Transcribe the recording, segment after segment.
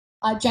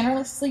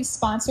Generously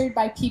sponsored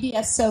by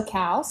PBS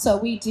SoCal, so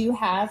we do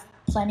have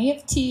plenty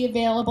of tea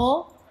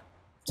available,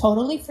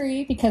 totally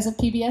free because of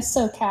PBS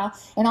SoCal,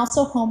 and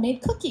also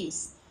homemade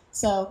cookies.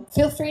 So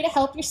feel free to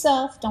help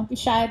yourself. Don't be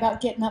shy about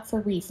getting up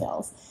for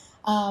refills.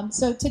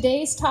 So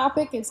today's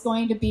topic is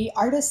going to be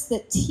artists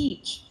that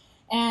teach.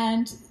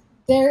 And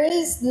there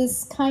is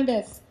this kind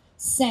of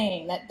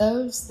saying that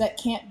those that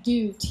can't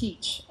do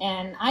teach.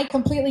 And I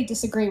completely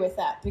disagree with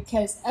that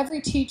because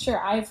every teacher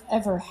I've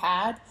ever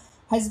had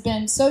has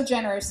been so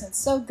generous and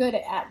so good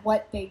at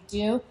what they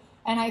do.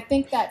 And I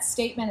think that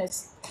statement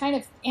is kind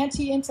of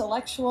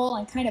anti-intellectual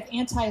and kind of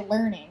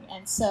anti-learning.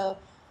 And so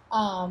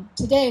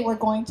today we're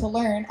going to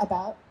learn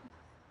about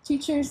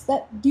teachers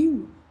that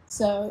do.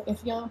 So if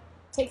you'll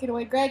take it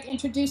away, Greg,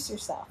 introduce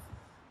yourself.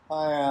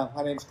 Hi,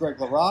 my name is Greg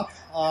LaRock.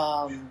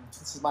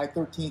 This is my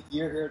 13th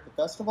year here at the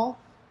festival.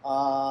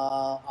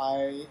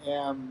 I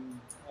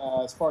am,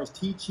 as far as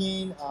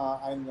teaching,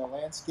 I'm the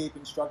landscape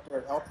instructor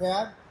at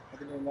LPAD. I've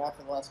been doing that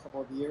for the last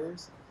couple of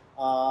years.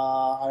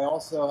 I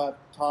also have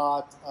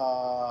taught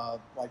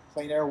like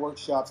plein air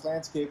workshops,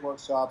 landscape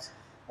workshops.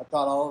 I've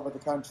taught all over the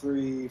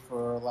country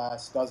for the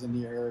last dozen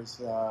years,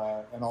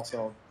 and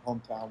also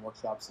hometown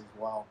workshops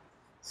as well.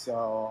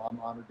 So I'm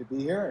honored to be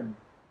here and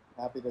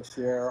happy to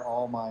share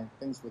all my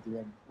things with you.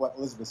 And what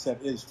Elizabeth said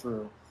is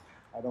true.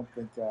 I don't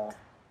think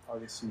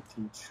artists who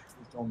teach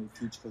only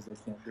teach because they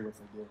can't do what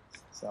they do.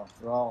 So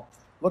we're all,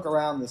 look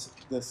around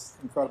this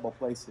incredible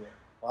place here.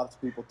 Lots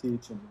of people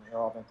teach, and they're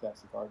all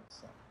fantastic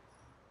artists.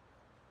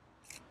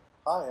 So.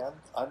 Hi,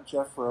 I'm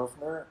Jeff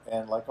Rovner,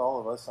 and like all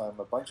of us, I'm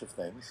a bunch of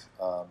things.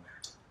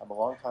 I'm a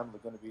longtime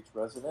Laguna Beach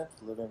resident,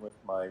 living with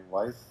my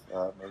wife,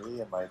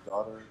 Marie, and my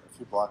daughter a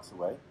few blocks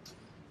away.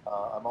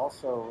 I'm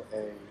also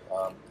a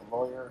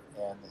lawyer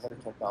and the head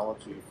of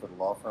technology for the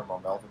law firm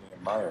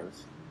O'Melveny &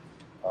 Myers.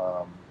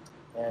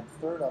 And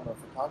third, I'm a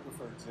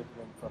photographer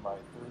exhibiting for my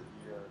third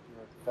year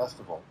here at the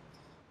festival.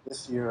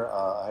 This year,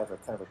 I have a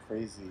kind of a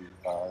crazy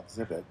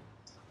exhibit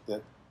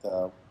that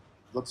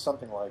looks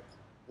something like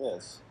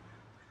this,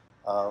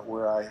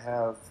 where I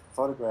have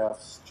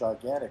photographs,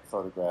 gigantic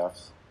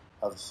photographs,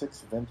 of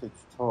 6 vintage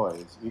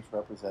toys, each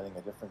representing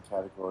a different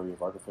category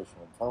of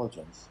artificial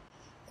intelligence,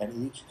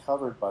 and each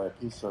covered by a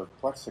piece of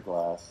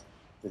plexiglass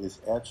that is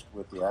etched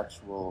with the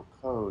actual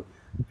code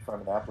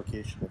from an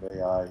application of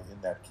AI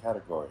in that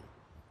category.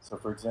 So,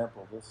 for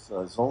example, this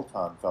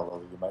Zoltan fellow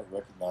that you might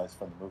recognize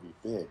from the movie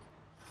Big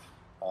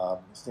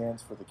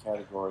stands for the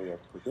category of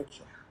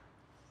prediction.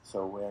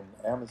 So when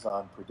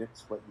Amazon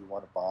predicts what you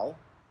want to buy,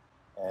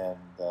 and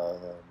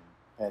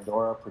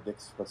Pandora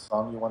predicts what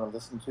song you want to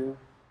listen to,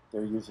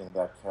 they're using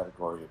that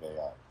category of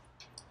AI.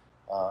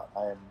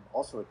 I am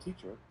also a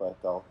teacher, but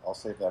I'll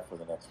save that for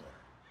the next one.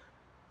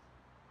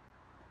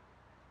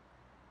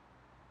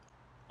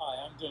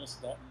 Hi, I'm Dennis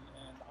Dunton,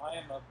 and I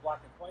am a black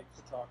and white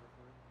photographer.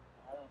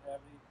 I don't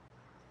have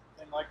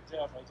anything like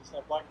Jeff. I just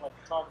have black and white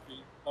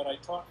photography, but I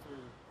taught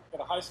at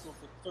a high school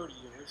for 30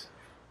 years,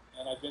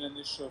 and I've been in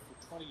this show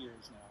for 20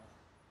 years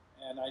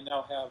now. And I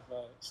now have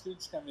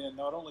students come in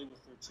not only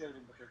with their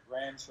children, but their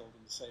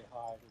grandchildren to say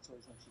hi, which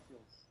always makes you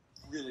feel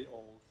really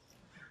old.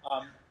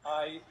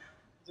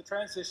 The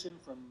transition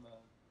from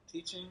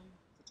teaching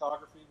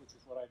photography, which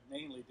is what I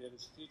mainly did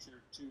as a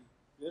teacher, to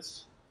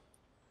this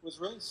was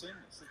really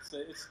seamless.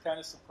 It's kind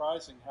of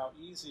surprising how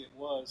easy it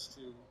was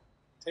to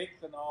take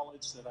the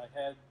knowledge that I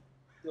had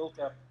built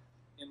up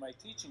in my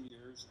teaching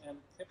years and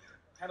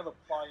kind of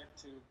apply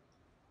it to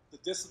the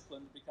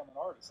discipline to become an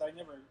artist. I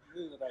never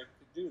knew that I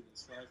could do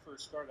this when I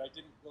first started. I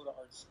didn't go to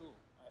art school.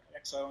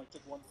 Actually, I only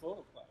took one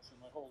photo class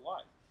in my whole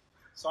life.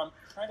 So I'm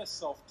kind of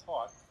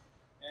self-taught,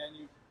 and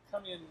you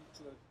come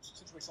into a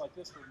situation like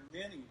this where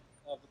many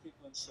of the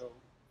people in the show,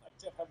 like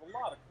Jeff, have a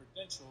lot of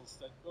credentials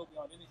that go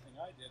beyond anything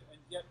I did, and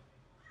yet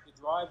the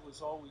drive was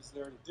always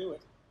there to do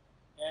it.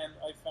 And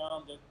I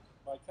found that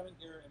by coming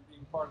here and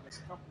being part of this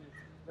company of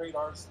great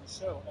artists in the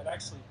show, I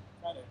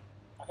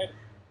had to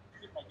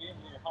get my game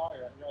a little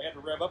higher. I had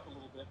to rev up a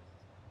little bit,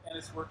 and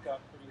it's worked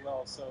out pretty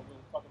well. So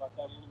we'll talk about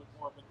that a little bit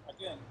more. But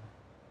again,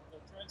 the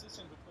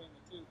transition between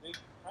the two, they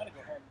kind of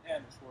go hand in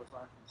hand as far as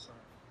I'm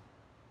concerned.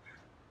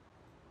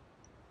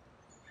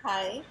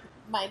 Hi,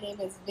 my name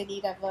is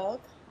Vinita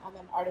Voogd. I'm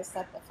an artist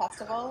at the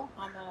festival.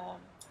 I'm an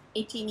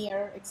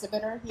 18-year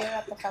exhibitor here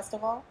at the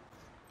festival.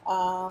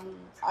 I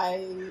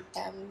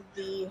am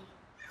the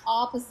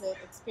opposite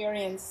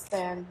experience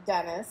than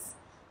Dennis.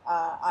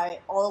 I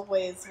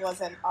always was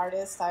an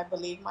artist. I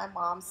believe my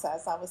mom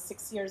says I was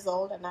 6 years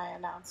old and I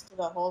announced to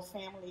the whole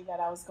family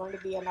that I was going to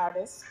be an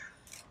artist.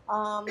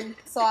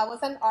 So I was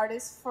an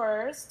artist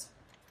first,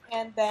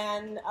 and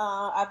then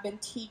I've been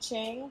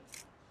teaching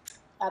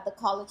at the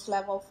college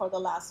level for the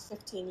last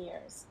 15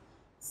 years.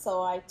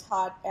 So I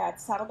taught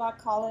at Saddleback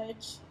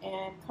College,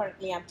 and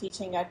currently I'm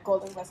teaching at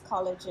Golden West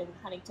College in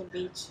Huntington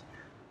Beach.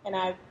 And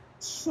I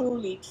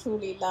truly,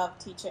 truly love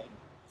teaching,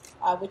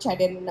 which I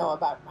didn't know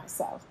about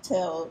myself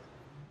till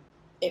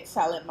it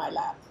fell in my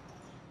lap.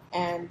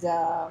 And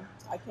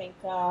I think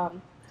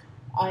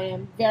I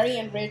am very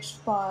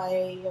enriched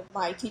by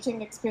my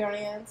teaching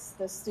experience.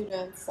 The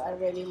students, I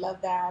really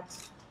love that.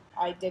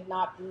 I did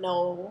not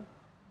know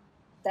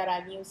that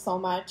I knew so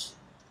much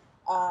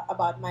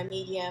about my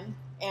medium,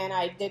 and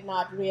I did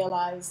not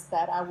realize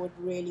that I would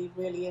really,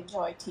 really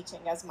enjoy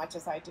teaching as much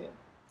as I do.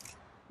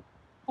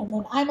 And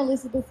then I'm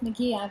Elizabeth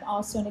McGee. I'm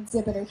also an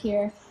exhibitor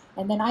here.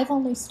 And then I've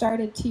only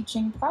started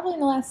teaching probably in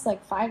the last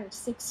like 5 or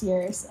 6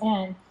 years.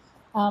 And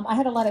I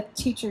had a lot of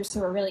teachers who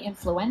were really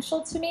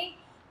influential to me,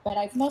 but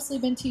I've mostly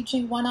been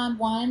teaching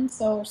one-on-one.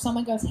 So if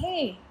someone goes,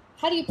 hey,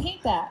 how do you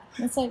paint that?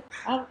 And it's like,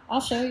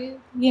 I'll show you,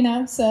 you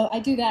know. So I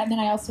do that. And then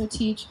I also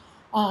teach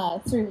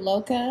through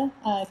LOCA,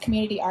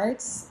 Community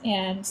Arts.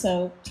 And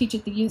so teach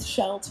at the youth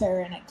shelter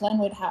and at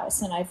Glenwood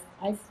House. And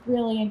I've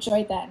really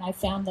enjoyed that. And I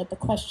found that the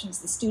questions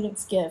the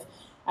students give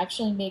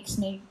actually makes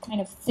me kind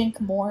of think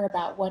more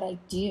about what I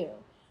do.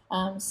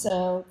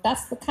 So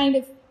that's the kind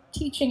of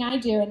teaching I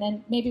do, and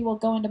then maybe we'll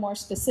go into more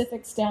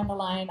specifics down the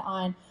line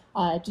on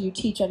do you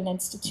teach at an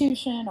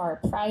institution or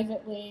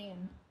privately?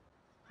 And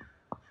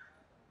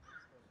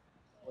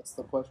What's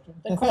the question?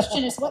 the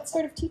question is, what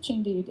sort of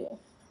teaching do you do?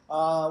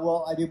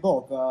 Well, I do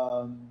both.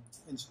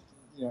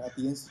 At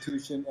the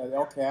institution at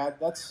LCAD,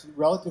 that's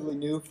relatively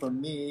new for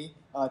me,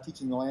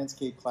 teaching the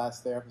landscape class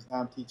there, because now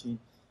I'm teaching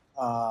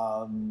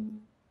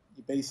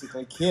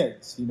basically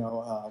kids,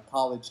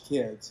 college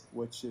kids,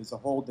 which is a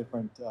whole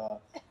different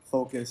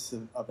focus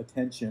of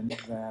attention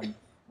than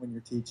when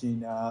you're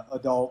teaching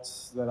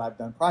adults that I've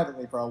done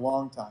privately for a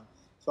long time.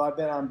 So I've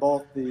been on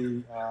both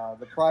the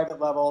private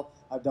level.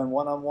 I've done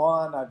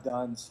one-on-one. I've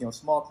done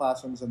small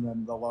classrooms, and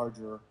then the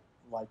larger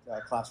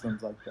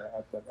classrooms like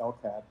that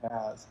LCAD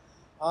has.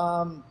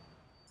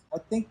 I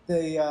think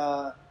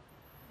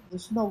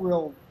there's no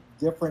real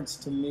difference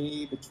to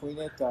me between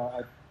it.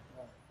 I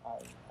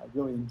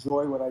really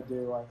enjoy what I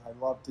do. I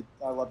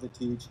love to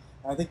teach.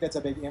 And I think that's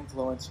a big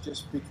influence,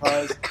 just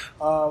because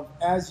of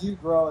as you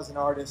grow as an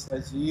artist,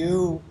 as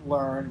you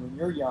learn when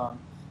you're young,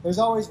 there's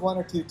always one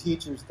or two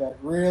teachers that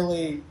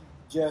really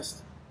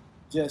just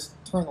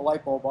turn the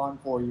light bulb on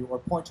for you or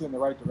point you in the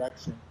right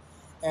direction.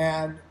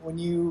 And when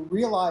you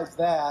realize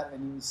that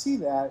and you see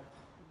that,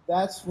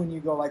 that's when you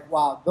go like,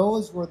 wow,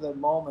 those were the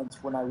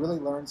moments when I really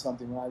learned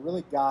something, when I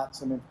really got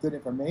some good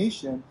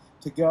information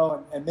to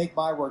go and make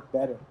my work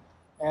better.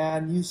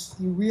 And you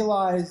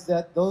realize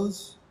that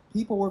those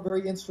people were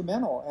very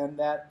instrumental, and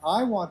that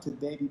I want to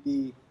maybe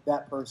be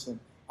that person.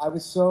 I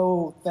was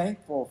so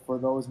thankful for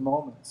those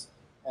moments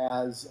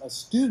as a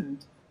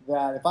student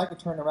that if I could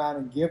turn around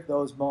and give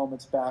those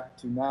moments back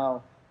to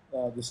now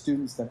the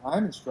students that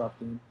I'm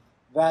instructing,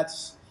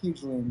 that's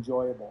hugely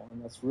enjoyable,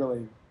 and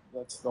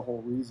that's the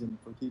whole reason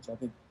for teaching. I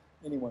think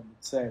anyone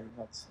would say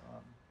that's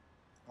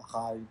a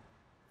high,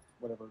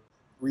 whatever,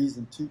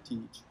 reason to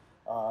teach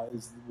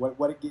is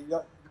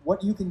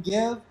what you can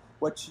give,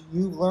 what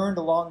you've learned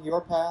along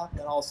your path,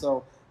 and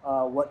also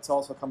what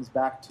also comes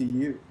back to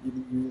you.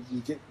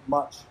 You get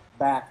much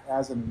back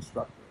as an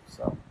instructor.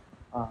 So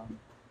I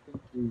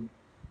think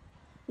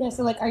Yeah,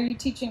 so like, are you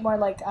teaching more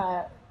like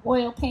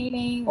oil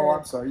painting? Oh, Or?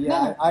 I'm sorry.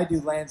 Yeah, I do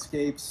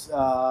landscapes.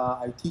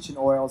 I teach in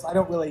oils. I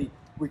don't really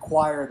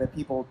require that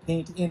people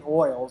paint in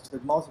oils,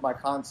 because most of my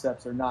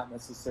concepts are not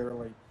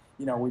necessarily,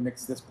 we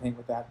mix this paint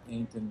with that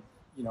paint, and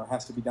it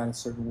has to be done a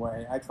certain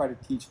way. I try to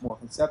teach more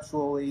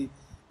conceptually,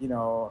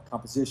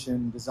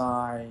 composition,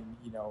 design,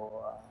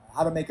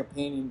 how to make a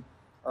painting,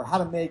 or how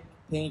to make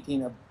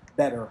painting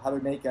better, how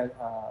to make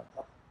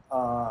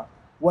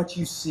what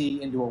you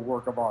see into a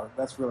work of art.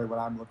 That's really what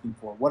I'm looking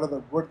for. What are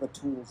the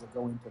tools that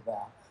go into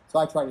that? So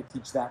I try to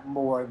teach that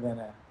more than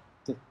a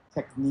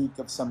technique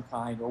of some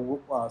kind or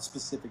a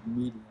specific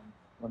medium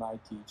when I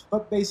teach.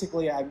 But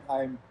basically,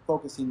 I'm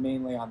focusing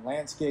mainly on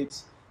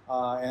landscapes,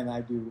 and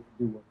I do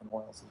work in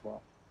oils as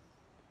well.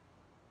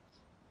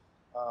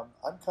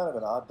 I'm kind of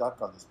an odd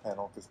duck on this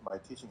panel because my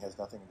teaching has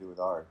nothing to do with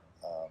art.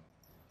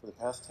 For the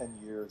past 10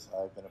 years,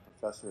 I've been a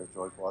professor at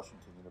George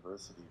Washington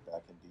University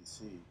back in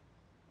D.C.,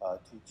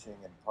 teaching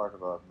and part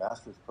of a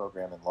master's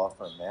program in law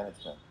firm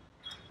management,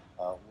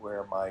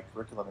 where my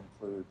curriculum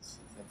includes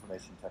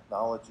information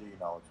technology,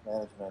 knowledge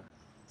management,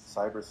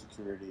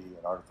 cybersecurity,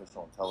 and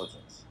artificial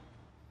intelligence.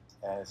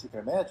 And as you can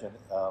imagine,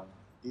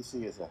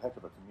 DC is a heck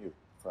of a commute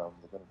from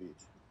Laguna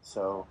Beach.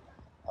 So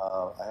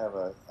I have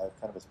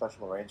kind of a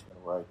special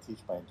arrangement where I teach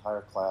my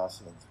entire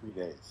class in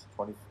 3 days,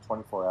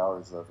 24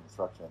 hours of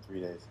instruction in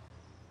 3 days,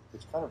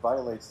 which kind of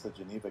violates the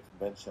Geneva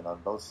Convention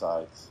on both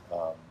sides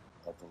of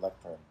the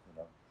lectern,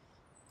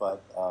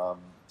 But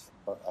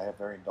I have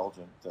very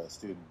indulgent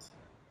students.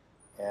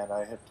 And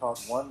I have taught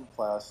one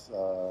class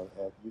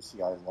at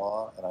UCI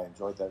Law, and I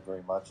enjoyed that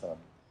very much. I'm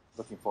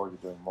looking forward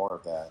to doing more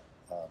of that.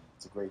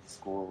 It's a great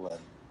school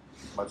and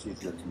much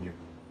easier commute.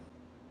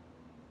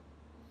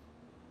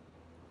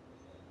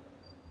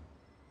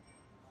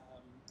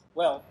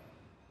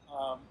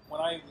 When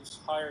I was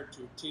hired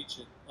to teach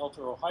at El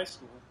Toro High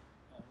School,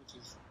 which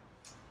is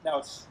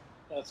now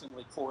that's in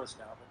Lake Forest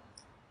now,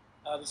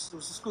 but this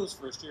was the school's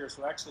first year,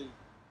 so actually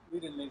I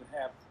didn't know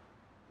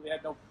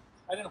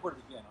where to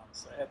begin,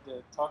 honestly. I had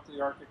to talk to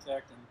the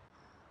architect and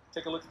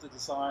take a look at the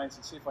designs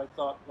and see if I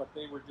thought what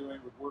they were doing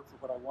would work for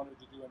what I wanted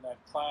to do in that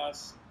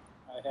class.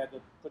 I had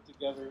to put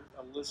together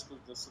a list of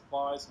the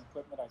supplies and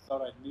equipment I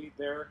thought I'd need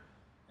there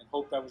and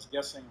hoped I was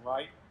guessing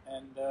right.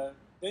 And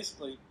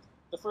basically,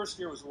 the first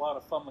year was a lot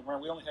of fumbling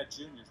around. We only had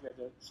juniors. We had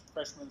the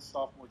freshman,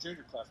 sophomore,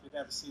 junior class. We didn't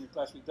have a senior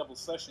class. We double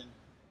session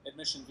at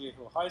Mission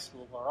Viejo High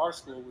School, where our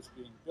school was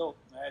being built.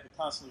 And I had to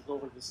constantly go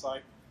over to the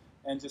site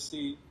and just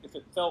see if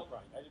it felt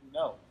right. I didn't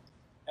know.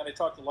 And I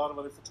talked to a lot of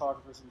other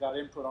photographers and got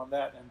input on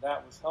that, and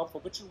that was helpful.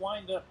 But you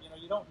wind up,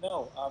 you don't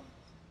know.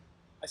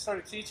 I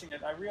started teaching it,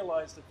 and I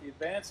realized that the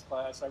advanced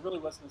class I really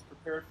wasn't as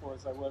prepared for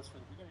as I was for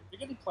the beginning.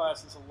 Beginning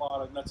class is a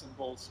lot of nuts and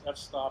bolts,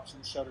 f-stops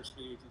and shutter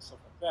speeds and stuff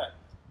like that.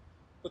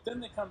 But then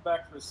they come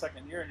back for a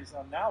second year, and you say,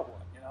 oh, now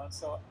what? And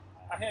so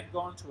I had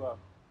gone to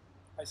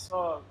I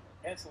saw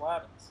Ansel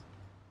Adams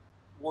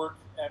work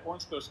at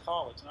Orange Coast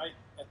College, and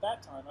at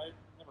that time, I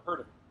never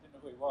heard of him.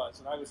 Who he was,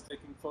 and I was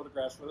taking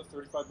photographs with a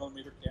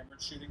 35mm camera and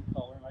shooting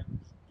color, and I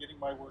was getting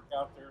my work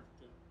out there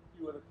to a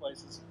few other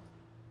places.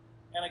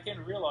 And I came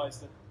to realize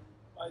that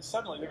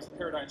suddenly there was a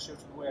paradigm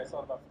shift in the way I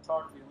thought about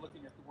photography and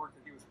looking at the work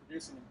that he was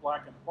producing in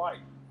black and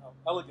white, how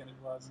elegant it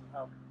was, and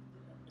how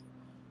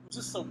it was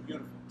just so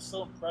beautiful,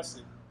 so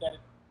impressive that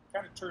it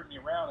kind of turned me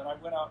around. And I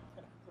went out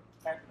and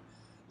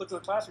looked at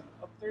the classroom.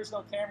 Oh, there's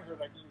no camera here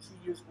that I can use.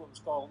 He used what is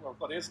called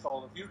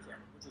a view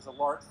camera, which is a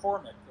large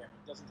format camera.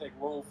 It doesn't take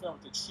roll film,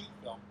 it takes sheet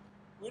film.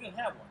 We didn't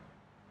have one.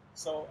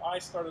 So I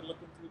started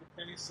looking through the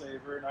penny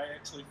saver, and I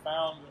actually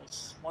found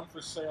one for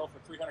sale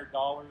for $300.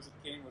 It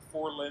came with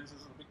 4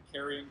 lenses and a big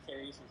carrying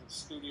case. It was a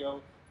studio,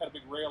 had a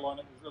big rail on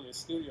it. It was really a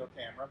studio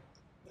camera.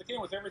 But it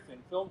came with everything,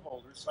 film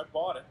holders. So I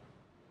bought it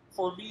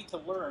for me to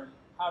learn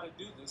how to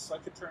do this so I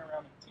could turn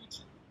around and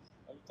teach it.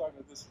 I was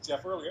talking to this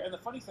Jeff earlier. And the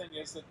funny thing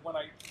is that when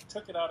I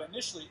took it out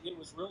initially, it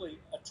was really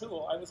a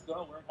tool. I was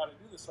going to learn how to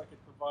do this so I could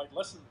provide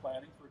lesson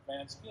planning for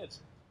advanced kids.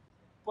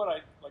 But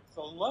I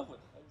fell in love with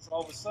it.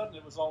 All of a sudden,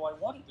 it was all I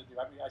wanted to do.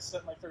 I mean, I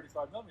set my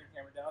 35mm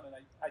camera down, and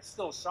I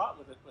still shot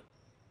with it, but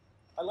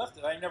I left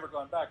it. I've never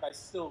gone back. I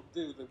still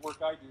do. The work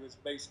I do is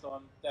based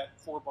on that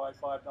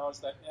 4x5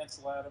 knowledge, that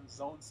Ansel Adams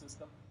zone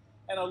system.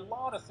 And a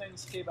lot of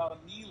things came out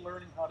of me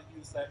learning how to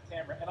use that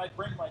camera. And I'd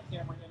bring my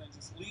camera in and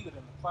just leave it in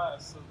the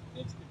class so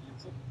the kids could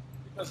use it,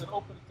 because it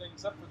opened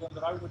things up for them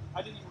that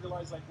I didn't even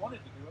realize I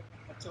wanted to do it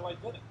until I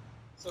did it.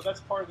 So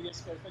that's part of the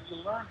education thing. You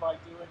learn by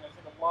doing. I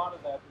think a lot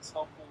of that is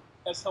helpful.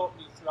 Has helped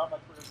me throughout my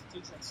career as a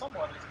teacher, and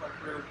somewhat as my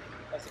career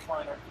as a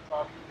fine art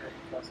photographer here at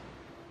the festival.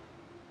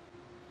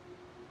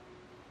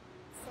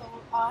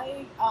 So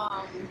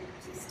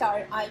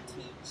I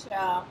teach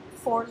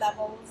 4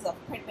 levels of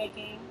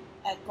printmaking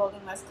at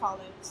Golden West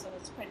College. So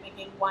it's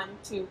printmaking 1,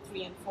 2,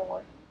 3, and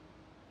 4.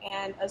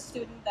 And a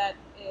student that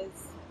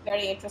is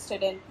very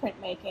interested in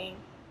printmaking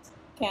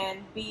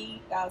can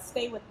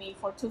stay with me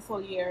for 2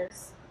 full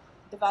years,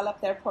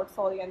 develop their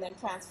portfolio, and then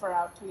transfer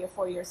out to your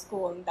 4-year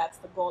school. And that's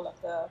the goal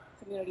of the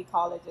community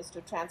college, is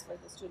to transfer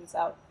the students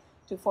out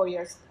to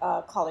 4-year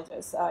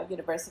colleges,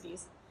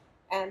 universities.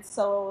 And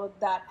so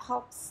that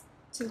helps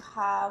to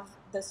have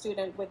the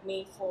student with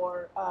me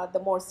for the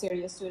more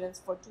serious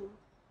students for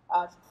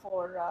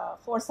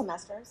 4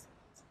 semesters.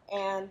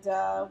 And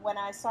when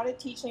I started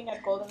teaching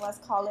at Golden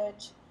West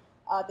College,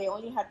 they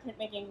only had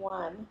printmaking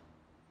 1.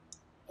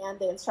 And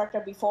the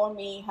instructor before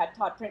me had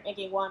taught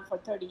printmaking 1 for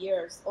 30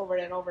 years over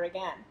and over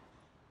again.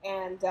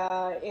 And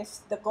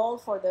if the goal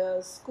for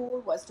the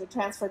school was to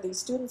transfer these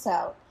students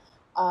out,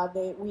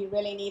 we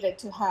really needed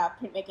to have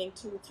printmaking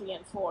 2, 3,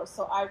 and 4.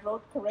 So I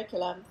wrote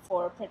curriculum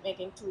for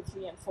printmaking 2,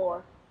 3, and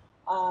 4,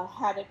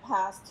 had it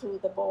passed through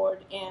the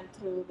board and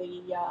through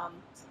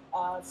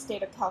the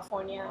state of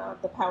California,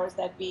 the powers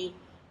that be.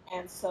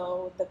 And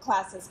so the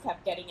classes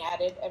kept getting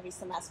added every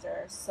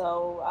semester.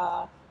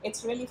 So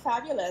it's really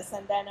fabulous.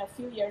 And then a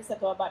few years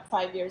ago, about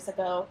 5 years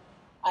ago,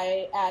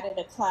 I added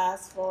a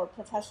class for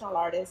professional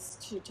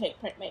artists to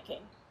take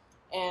printmaking.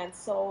 And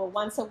so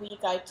once a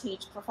week, I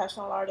teach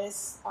professional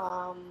artists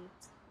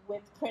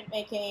with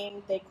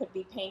printmaking. They could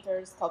be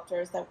painters,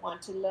 sculptors that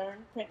want to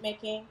learn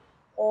printmaking,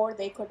 or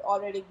they could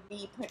already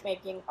be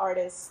printmaking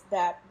artists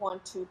that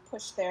want to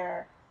push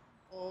their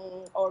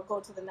or go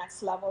to the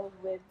next level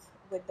with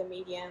the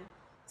medium.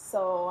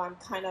 So I'm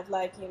kind of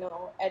like,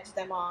 edge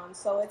them on.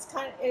 So it's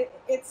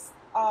it's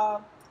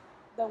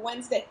the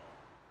Wednesday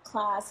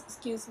class,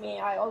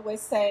 I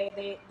always say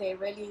they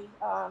really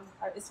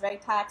it's very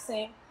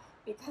taxing,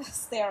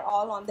 because they're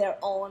all on their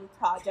own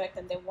project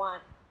and they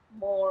want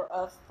more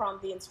from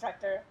the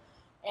instructor.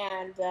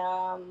 And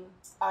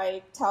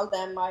I tell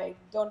them I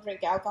don't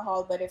drink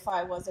alcohol, but if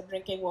I was a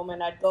drinking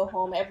woman, I'd go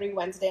home every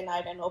Wednesday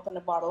night and open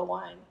a bottle of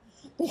wine,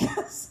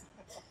 because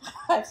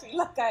I feel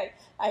like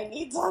I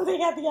need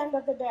something at the end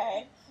of the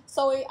day.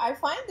 So I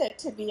find it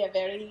to be a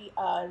very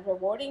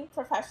rewarding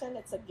profession.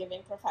 It's a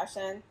giving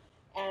profession.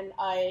 And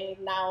I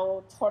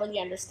now totally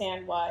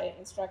understand why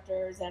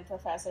instructors and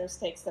professors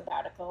take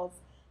sabbaticals.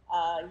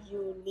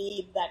 You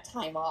need that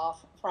time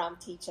off from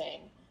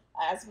teaching.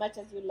 As much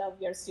as you love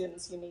your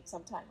students, you need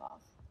some time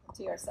off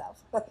to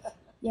yourself.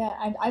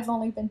 Yeah, I've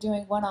only been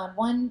doing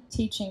one-on-one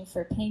teaching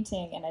for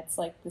painting, and it's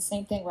like the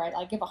same thing where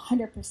I give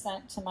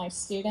 100% to my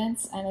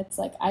students, and it's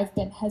like I've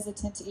been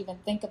hesitant to even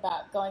think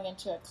about going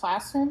into a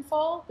classroom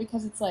full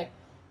because it's like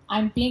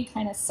I'm being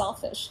kind of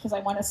selfish because I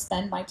want to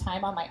spend my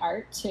time on my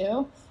art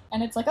too.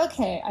 And it's like,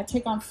 okay, I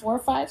take on 4 or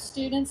 5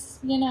 students,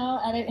 at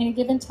any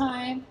given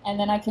time, and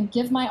then I can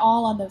give my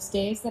all on those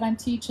days that I'm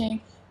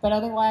teaching. But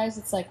otherwise,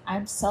 it's like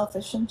I'm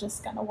selfish. I'm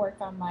just gonna work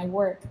on my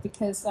work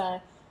because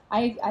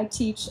I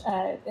teach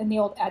in the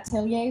old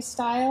atelier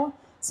style.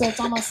 So it's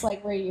almost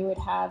like where you would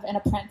have an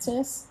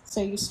apprentice.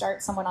 So you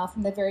start someone off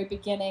from the very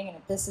beginning, and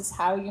this is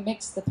how you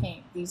mix the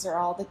paint. These are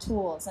all the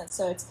tools. And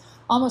so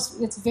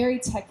it's very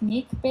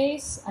technique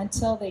based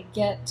until they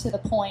get to the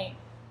point.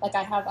 Like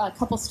I have a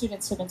couple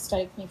students who have been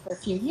studying with me for a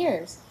few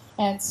years.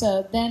 And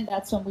so then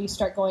that's when we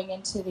start going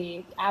into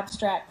the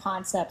abstract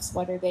concepts.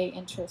 What are they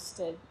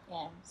interested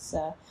in?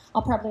 So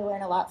I'll probably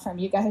learn a lot from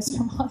you guys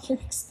from all your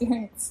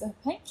experience. So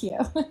thank you.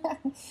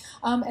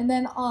 And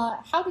then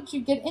how did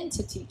you get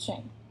into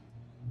teaching?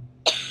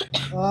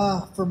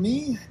 For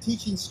me,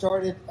 teaching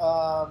started,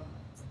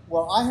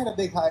 well, I had a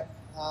big high,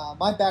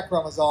 my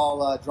background was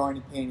all drawing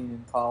and painting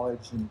in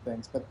college and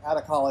things, but out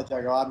of college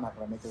I go, I'm not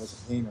going to make it as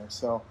a painter.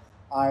 So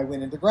I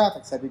went into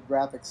graphics. I did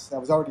graphics. I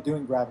was already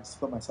doing graphics to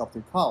put myself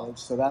through college,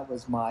 so that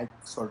was my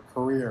sort of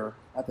career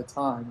at the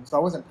time. So I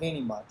wasn't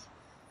painting much.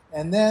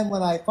 And then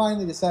when I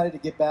finally decided to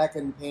get back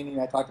in painting,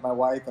 I talked to my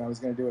wife, and I was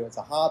going to do it as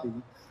a hobby.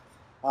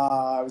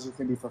 I was just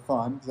going to be for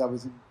fun, because I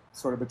was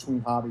sort of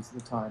between hobbies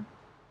at the time.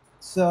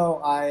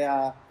 So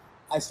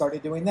I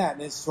started doing that,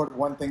 and it's sort of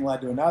one thing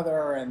led to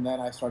another, and then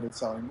I started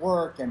selling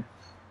work, and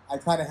I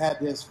kind of had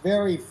this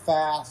very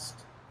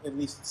fast, at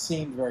least it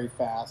seemed very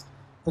fast,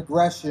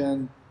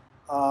 progression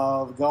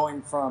of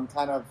going from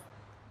kind of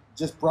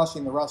just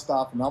brushing the rust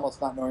off and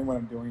almost not knowing what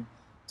I'm doing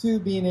to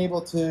being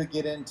able to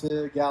get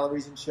into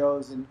galleries and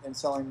shows and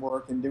selling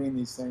work and doing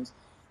these things.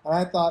 And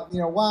I thought,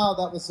 wow,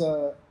 that was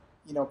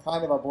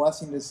kind of a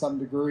blessing to some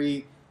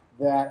degree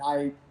that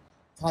I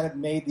kind of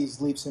made these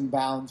leaps and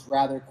bounds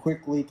rather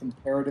quickly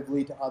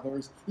comparatively to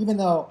others, even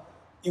though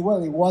it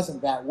really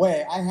wasn't that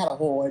way. I had a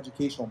whole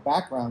educational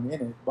background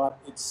in it, but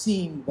it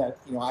seemed that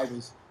I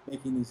was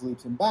making these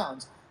leaps and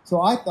bounds. So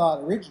I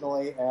thought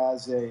originally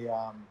as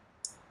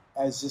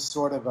just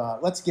sort of a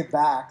let's give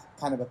back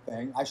kind of a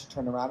thing, I should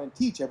turn around and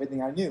teach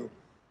everything I knew,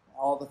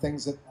 all the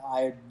things that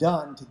I had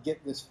done to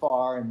get this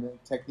far and the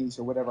techniques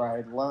or whatever I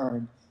had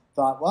learned.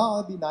 Thought, well,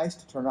 it'd be nice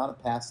to turn around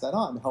and pass that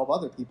on to help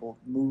other people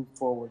move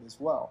forward as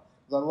well.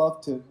 Because I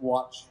love to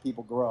watch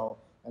people grow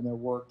and their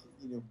work,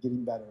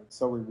 getting better. It's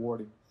so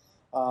rewarding.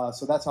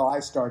 So that's how I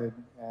started,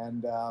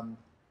 and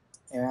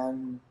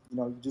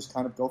you just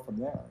kind of go from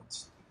there.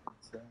 It's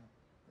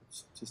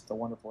just a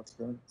wonderful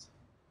experience.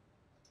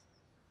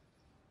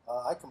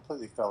 I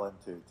completely fell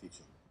into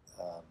teaching.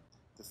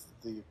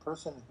 The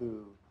person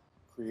who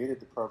created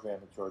the program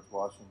at George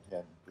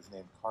Washington was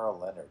named Carl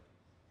Leonard.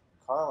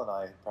 Carl and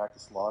I had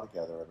practiced law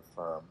together at a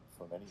firm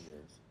for many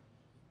years,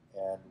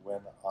 and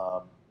when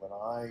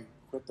I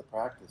quit the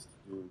practice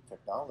to do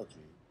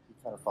technology, he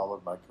kind of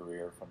followed my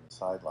career from the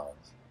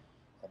sidelines.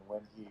 And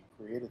when he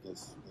created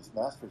this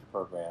master's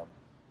program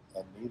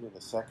and needed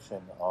a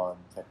section on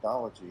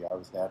technology, I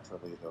was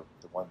naturally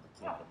the one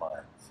that came to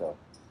mind. So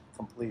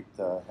complete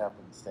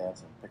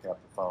happenstance and picking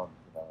up the phone,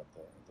 at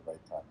the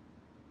right time.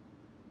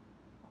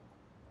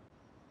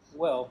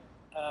 Well,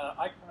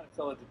 I kind of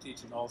fell into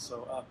teaching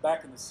also.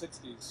 Back in the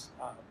 60s,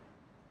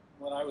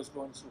 when I was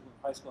going to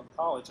high school and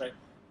college, I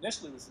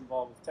initially was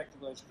involved with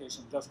technical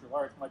education, industrial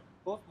arts.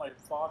 Both my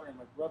father and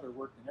my brother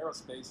worked in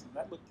aerospace, and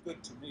that looked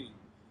good to me.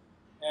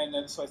 And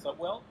then so I thought,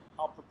 well,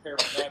 I'll prepare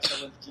for that. So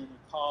I went to junior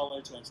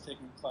college, and I was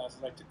taking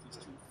classes. I took these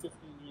 2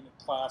 15-unit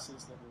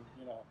classes that were,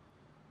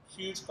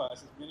 huge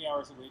classes, many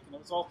hours a week, and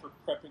it was all for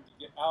prepping to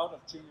get out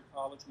of junior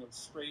college and go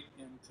straight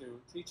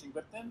into teaching.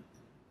 But then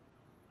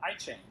I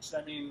changed.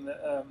 I mean,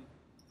 the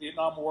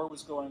Vietnam War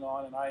was going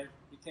on, and I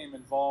became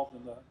involved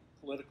in the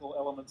political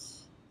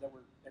elements that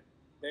were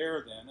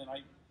there then, and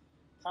I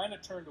kind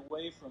of turned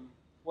away from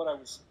what I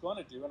was going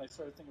to do, and I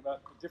started thinking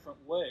about a different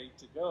way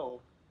to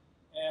go.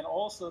 And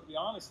also, to be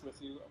honest with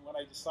you, when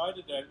I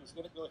decided that I was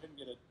going to go ahead and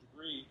get a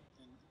degree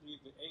and leave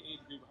the AA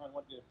degree behind and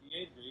want to get a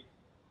BA degree,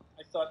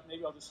 I thought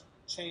maybe I'll just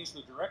change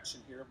the direction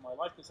here of my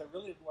life, because I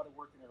really didn't want to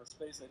work in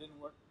aerospace. I didn't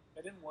want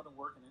to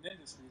work in an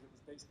industry that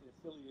was basically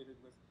affiliated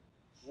with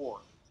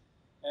war.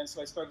 And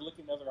so I started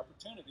looking at other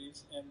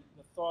opportunities, and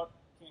the thought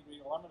came to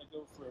me, well, I'm going to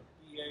go for a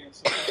BA, and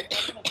so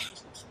I'm going to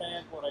just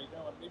expand what I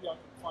know, and maybe I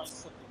can find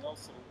something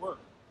else that'll work.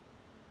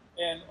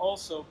 And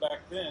also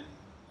back then,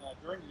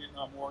 during the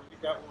Vietnam War, you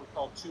got what were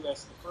called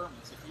 2S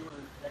deferments. If you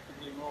were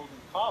actively enrolled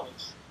in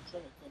college,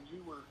 then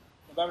you were,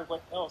 no matter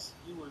what else,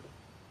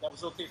 that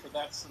was okay for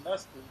that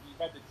semester. You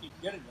had to keep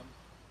getting them.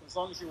 As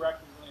long as you were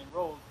actively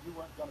enrolled, you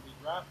weren't going to be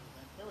drafted.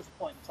 And there was a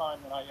point in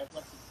time when I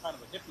went through kind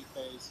of a hippie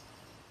phase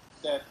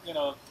that,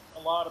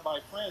 a lot of my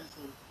friends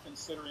were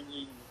considering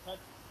leaving the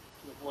country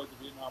to avoid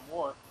the Vietnam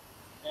War.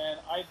 And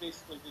I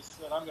basically just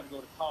said, I'm going to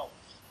go to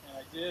college. And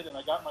I did, and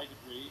I got my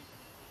degree.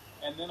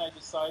 And then I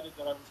decided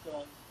that I was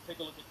going to take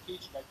a look at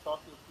teaching. I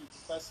talked to a few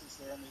professors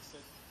there, and they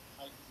said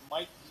I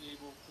might be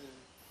able to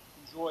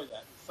enjoy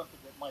that. It's something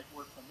that might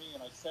work for me,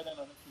 and I set in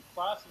on a few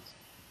classes.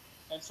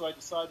 And so I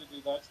decided to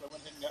do that, so I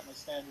went ahead and got my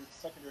standard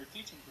secondary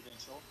teaching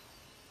credential,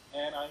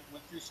 and I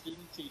went through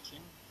student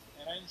teaching,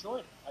 and I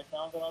enjoyed it. I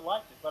found that I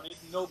liked it, but I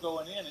didn't know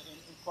going in, and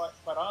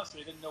quite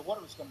honestly, I didn't know what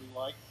it was going to be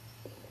like.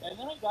 And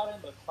then I got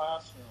into the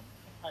classroom,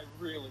 and I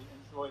really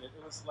enjoyed it.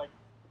 It was like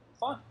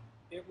fun.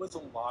 It was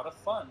a lot of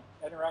fun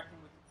interacting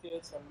with the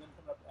kids, having them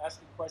come up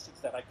asking questions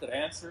that I could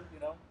answer,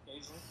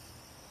 occasionally.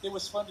 It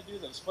was fun to do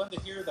that. It was fun to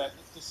hear that,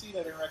 to see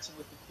that interaction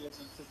with the kids,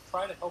 and to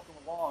try to help them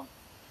along.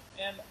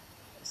 And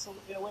so,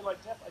 in a way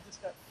like Jeff, I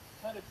just got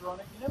kind of drawn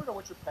in. You never know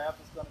what your path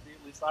is going to be.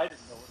 At least I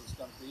didn't know what it was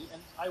going to be.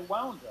 And I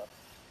wound up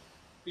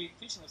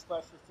teaching this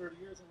class for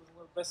 30 years, and it was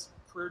one of the best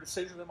career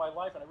decisions in my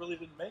life, and I really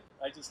didn't make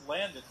it. I just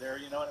landed there,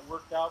 and it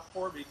worked out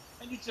for me.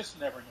 And you just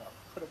never know.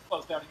 Put it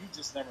close down, you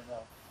just never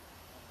know.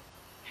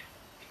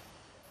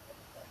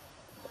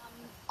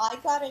 I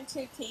got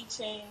into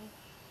teaching.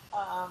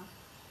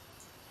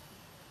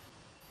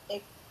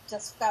 It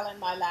just fell in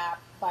my lap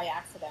by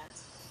accident.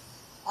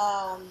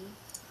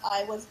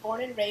 I was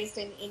born and raised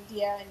in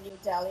India, in New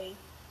Delhi,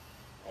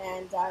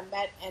 and I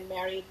met and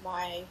married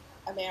my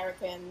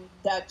American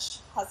Dutch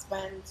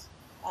husband.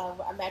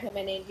 I met him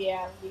in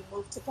India. We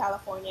moved to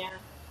California,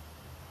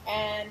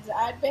 and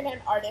I'd been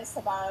an artist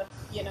about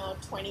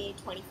 20,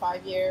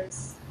 25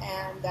 years,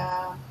 and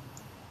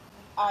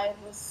I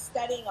was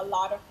studying a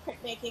lot of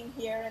printmaking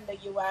here in the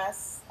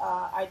U.S.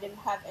 I didn't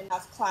have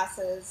enough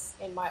classes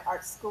in my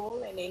art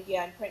school in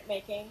India in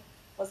printmaking.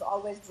 Was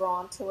always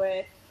drawn to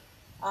it.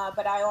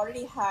 But I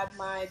already had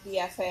my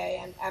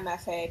BFA and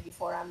MFA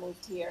before I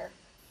moved here.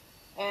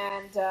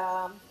 And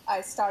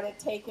I started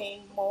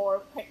taking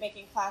more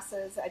printmaking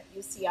classes at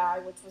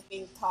UCI, which was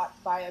being taught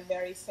by a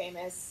very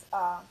famous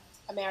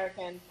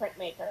American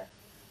printmaker.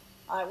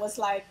 It was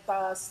like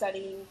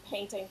studying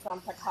painting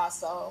from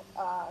Picasso.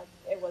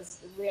 It was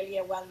really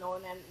a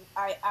well-known, and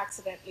I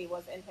accidentally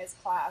was in his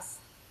class.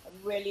 I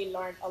really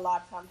learned a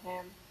lot from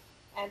him.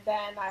 And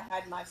then I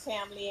had my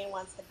family, and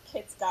once the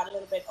kids got a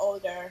little bit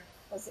older,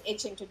 I was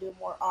itching to do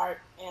more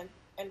art and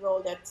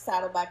enrolled at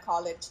Saddleback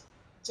College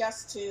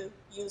just to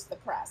use the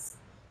press,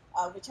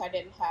 which I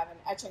didn't have, an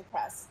etching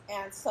press.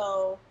 And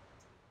so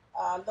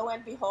lo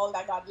and behold,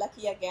 I got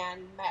lucky again,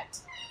 met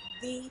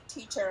the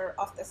teacher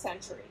of the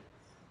century.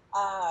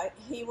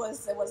 It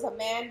was a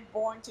man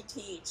born to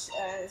teach.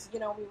 As we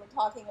were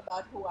talking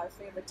about who our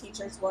favorite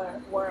teachers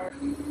were.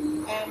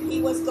 And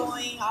he was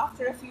going,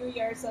 after a few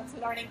years of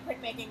learning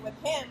printmaking with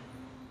him,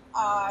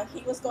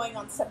 he was going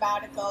on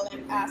sabbatical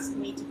and asked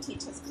me to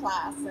teach his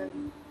class.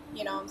 And,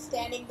 I'm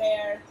standing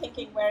there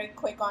thinking very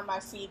quick on my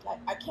feet, like,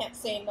 I can't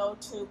say no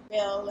to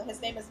Bill.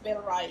 His name is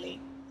Bill Riley.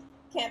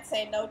 Can't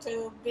say no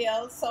to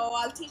Bill, so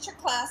I'll teach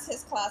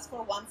his class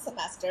for one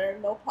semester.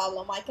 No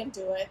problem, I can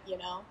do it,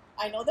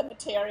 I know the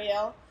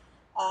material.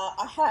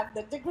 I have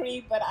the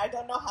degree, but I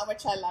don't know how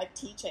much I like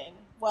teaching.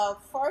 Well,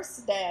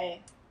 first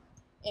day,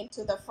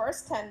 into the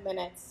first 10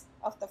 minutes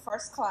of the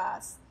first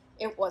class,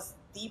 it was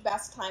the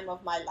best time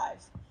of my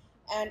life.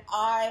 And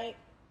I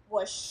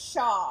was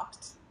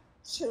shocked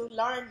to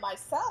learn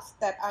myself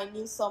that I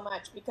knew so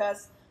much,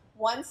 because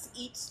once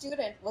each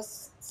student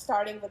was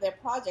starting with their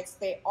projects,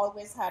 they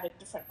always had a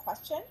different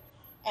question,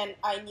 and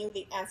I knew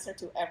the answer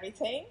to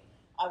everything.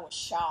 I was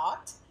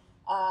shocked.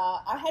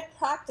 I had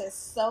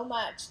practiced so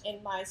much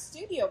in my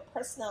studio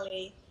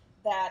personally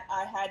that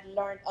I had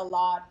learned a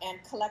lot and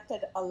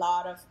collected a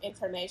lot of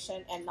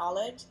information and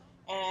knowledge,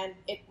 and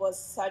it was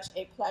such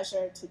a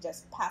pleasure to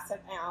just pass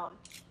it down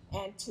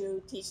and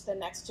to teach the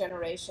next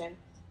generation.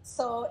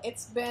 So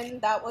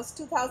that was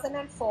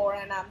 2004,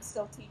 and I'm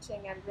still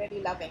teaching and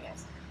really loving it.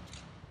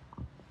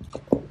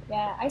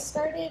 Yeah, I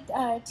started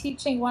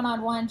teaching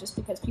one-on-one just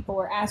because people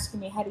were asking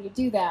me, how do you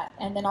do that?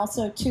 And then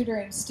also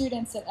tutoring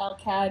students at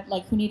LCAD,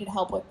 like, who needed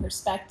help with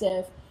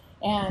perspective.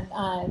 And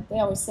they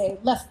always say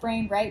left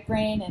brain, right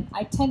brain, and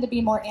I tend to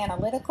be more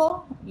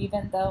analytical,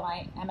 even though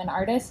I am an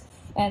artist.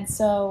 And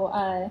so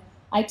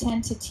I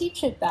tend to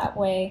teach it that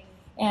way.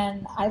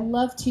 And I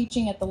love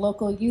teaching at the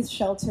local youth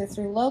shelter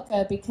through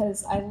LOCA,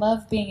 because I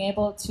love being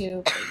able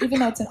to, even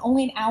though it's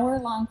only an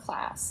hour-long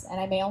class, and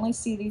I may only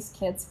see these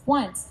kids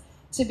once,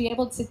 to be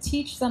able to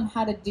teach them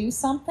how to do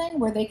something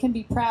where they can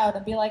be proud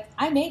and be like,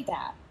 I made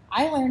that.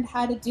 I learned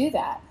how to do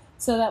that.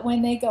 So that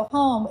when they go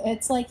home,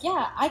 it's like,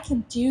 yeah, I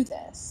can do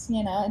this,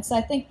 And so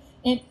I think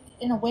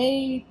in a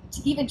way,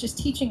 even just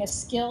teaching a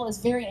skill is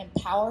very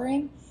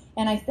empowering.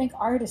 And I think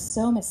art is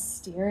so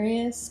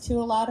mysterious to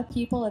a lot of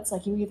people. It's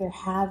like you either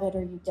have it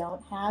or you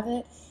don't have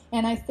it.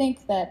 And I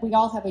think that we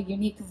all have a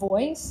unique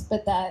voice,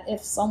 but that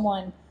if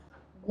someone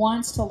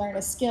wants to learn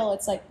a skill,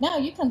 it's like, no,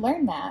 you can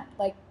learn that.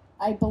 Like,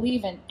 I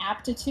believe in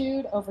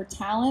aptitude over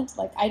talent.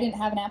 Like, I didn't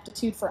have an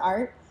aptitude for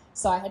art,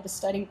 so I had to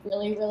study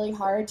really, really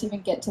hard to even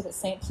get to the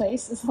same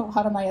place as a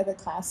lot of my other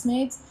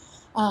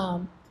classmates.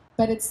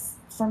 But it's,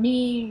 for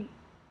me,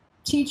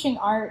 teaching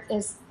art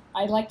is,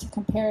 I like to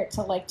compare it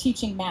to like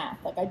teaching math.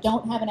 Like, I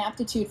don't have an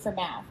aptitude for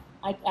math,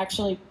 I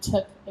actually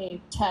took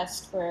a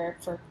test for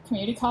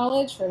community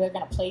college where they're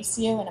going to place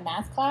you in a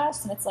math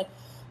class, and it's like,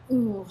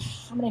 ooh,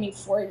 I'm going to need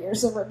 4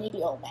 years of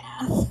remedial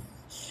math.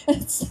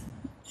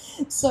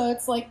 So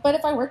it's like, but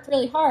if I worked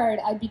really hard,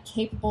 I'd be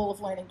capable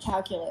of learning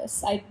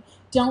calculus. I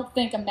don't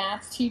think a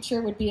math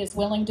teacher would be as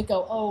willing to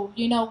go, oh,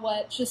 you know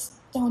what, just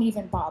don't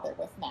even bother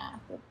with math.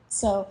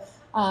 So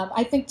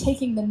I think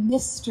taking the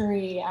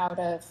mystery out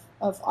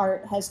of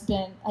art has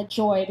been a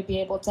joy to be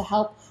able to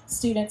help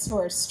students who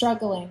are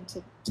struggling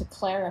to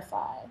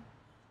clarify.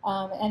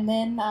 And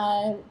then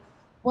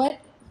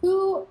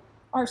who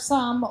are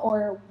some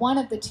or one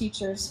of the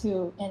teachers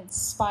who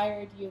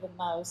inspired you the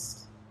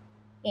most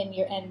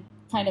and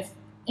kind of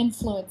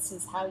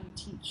influences how you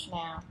teach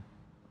now?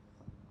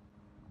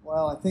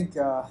 Well, I think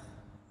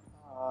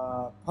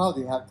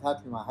probably have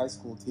to be my high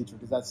school teacher,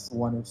 because that's the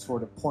one who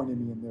sort of pointed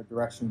me in their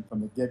direction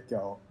from the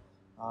get-go.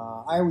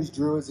 I always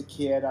drew as a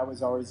kid. I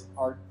was always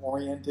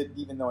art-oriented,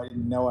 even though I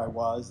didn't know I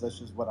was. That's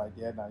just what I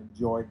did, and I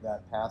enjoyed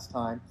that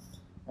pastime.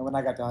 And when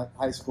I got to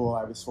high school,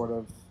 I was sort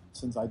of,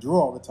 since I drew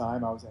all the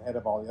time, I was ahead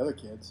of all the other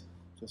kids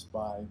just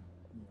by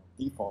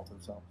default or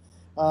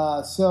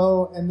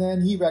so. And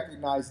then he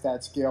recognized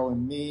that skill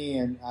in me,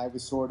 and I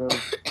was sort of,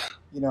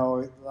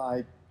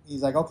 like,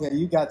 he's like, okay,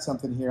 you got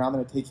something here. I'm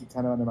going to take you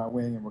kind of under my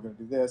wing, and we're going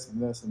to do this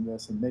and this and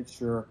this, and make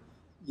sure,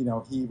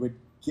 he would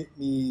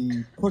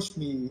push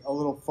me a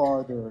little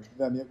farther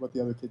than what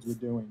the other kids were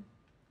doing.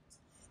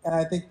 And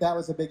I think that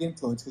was a big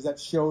influence, because that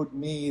showed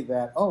me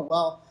that, oh,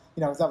 well,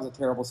 because I was a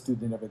terrible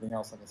student and everything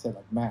else, like I said,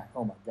 like math.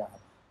 Oh my God,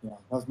 that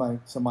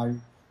was my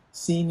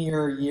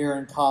senior year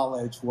in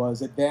college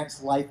was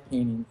advanced life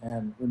painting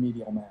and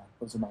remedial math.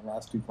 Those are my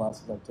last 2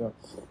 classes I took.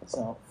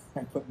 So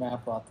I put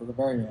math off to the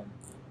very end.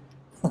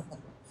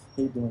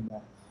 Hate doing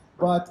that.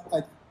 But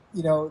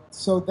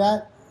so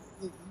that,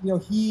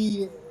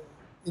 he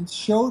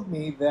showed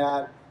me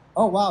that,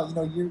 oh wow,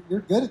 you're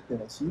good at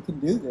this. You can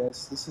do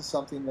this. This is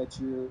something that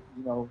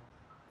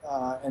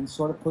and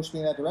sort of pushed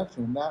me in that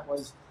direction. And that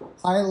was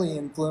highly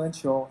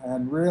influential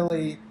and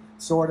really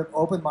sort of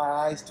opened my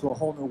eyes to a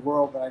whole new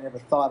world that I never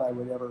thought I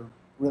would ever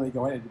really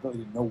go into. I really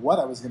didn't know what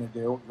I was going to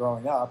do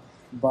growing up,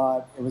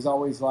 but it was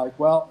always like,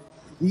 well,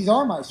 these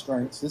are my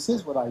strengths. This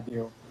is what I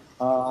do.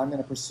 I'm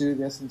going to pursue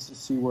this and to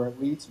see where it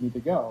leads me to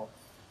go.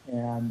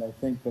 And I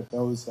think that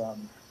those,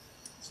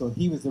 so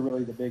he was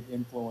really the big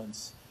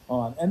influence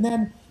on. And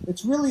then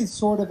it's really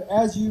sort of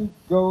as you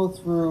go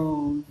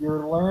through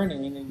your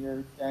learning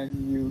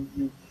and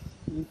you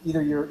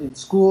either you're in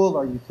school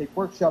or you take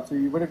workshops or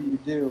whatever you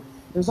do,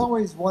 there's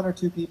always 1 or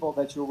 2 people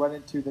that you'll run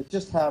into that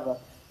just have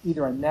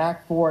either a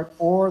knack for it,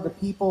 or the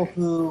people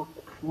who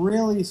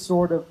really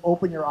sort of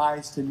open your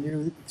eyes to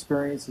new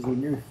experiences or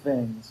new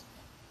things.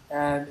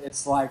 And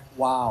it's like,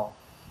 wow.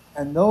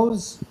 And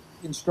those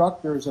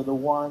instructors are the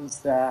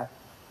ones that,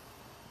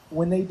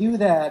 when they do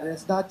that,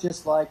 it's not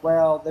just like,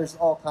 well, there's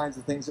all kinds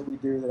of things that we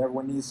do that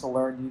everyone needs to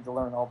learn. You need to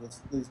learn all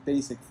these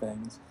basic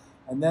things.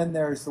 And then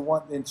there's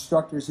the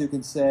instructors who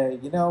can say,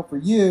 for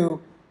you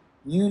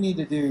need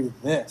to do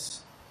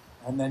this.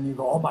 And then you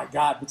go, oh my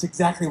God, that's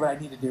exactly what I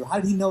need to do. How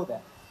did he know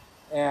that?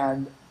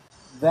 And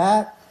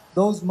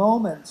those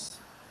moments,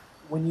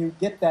 when you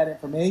get that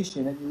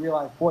information and you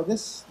realize, boy,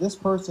 this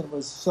person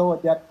was so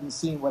adept in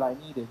seeing what I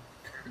needed,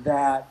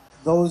 that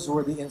those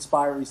were the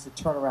inspiries to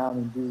turn around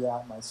and do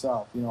that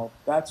myself.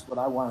 That's what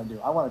I want to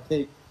do. I want to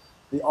take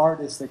the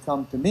artists that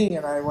come to me,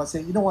 and I want to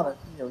say, you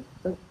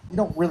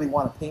don't really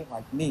want to paint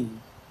like me.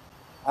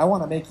 I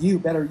want to make you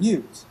better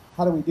yous.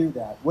 How do we do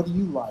that? What do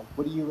you like?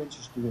 What are you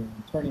interested in?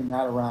 And turning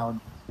that around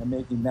and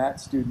making that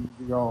student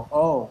go,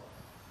 oh,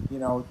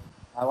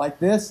 I like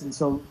this, and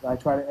so I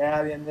try to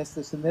add in this,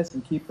 this, and this,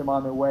 and keep them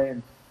on their way.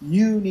 And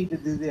you need to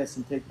do this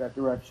and take that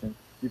direction.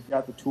 You've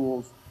got the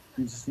tools.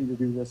 You just need to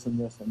do this and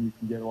this, and you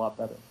can get a lot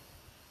better.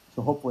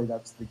 So hopefully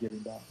that's the giving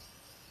back.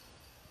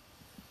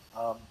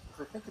 If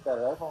I think about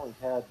it, I've only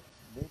had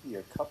maybe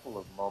a couple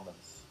of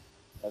moments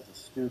as a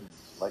student,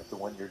 like the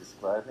one you're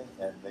describing,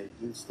 and they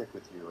do stick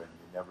with you, and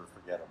you never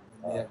forget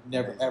them. Yeah,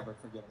 never ever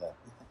forget that.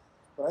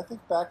 But I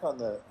think back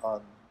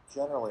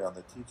generally on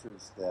the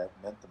teachers that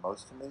meant the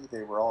most to me,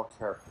 they were all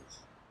characters.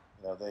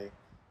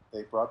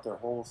 They brought their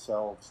whole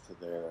selves to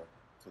their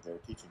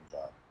teaching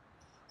job.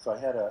 So I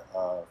had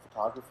a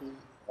photography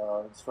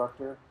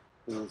instructor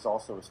who was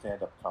also a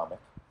stand-up comic,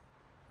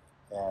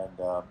 and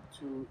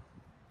 2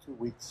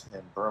 weeks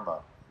in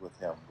Burma with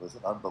him was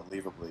an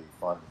unbelievably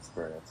fun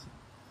experience.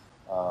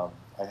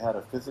 I had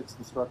a physics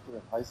instructor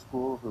in high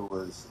school who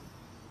was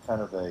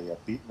kind of a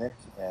beatnik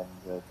and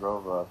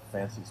drove a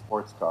fancy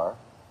sports car.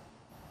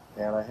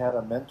 And I had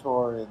a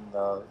mentor in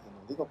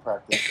legal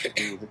practice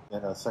who had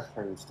been a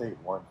Secretary of State,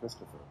 Warren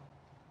Christopher.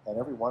 And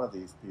every one of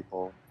these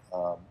people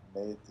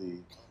made the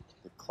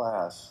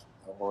class,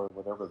 or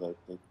whatever the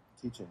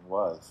teaching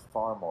was,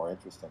 far more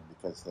interesting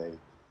because they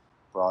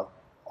brought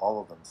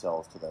all of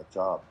themselves to that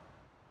job.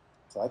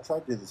 So I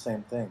tried to do the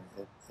same thing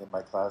in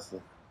my class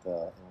in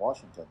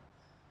Washington,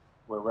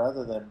 where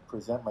rather than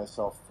present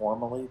myself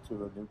formally to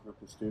a new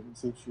group of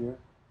students each year,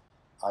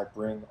 I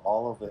bring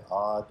all of the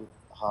odd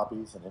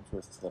hobbies and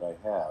interests that I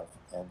have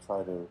and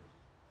try to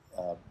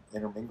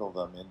intermingle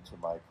them into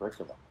my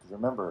curriculum. Because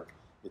remember,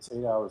 it's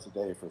 8 hours a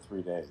day for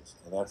 3 days,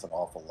 and that's an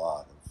awful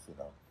lot of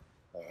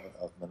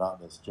of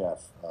monotonous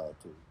Jeff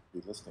to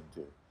be listening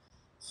to.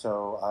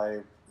 So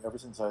ever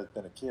since I've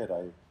been a kid,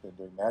 I've been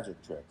doing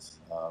magic tricks.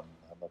 I'm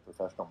a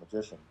professional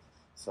magician,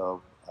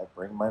 so I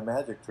bring my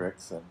magic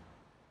tricks and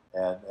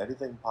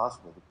anything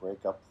possible to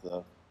break up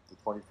the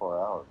 24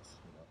 hours.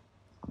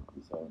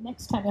 So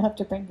Next time you'll have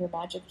to bring your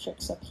magic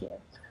tricks up here.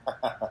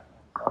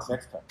 that's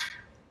next time.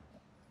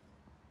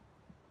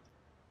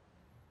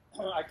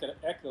 I could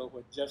echo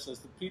what Jeff says.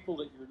 The people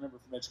that you remember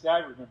from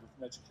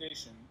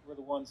education were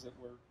the ones that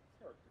were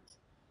characters.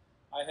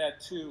 I had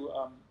two,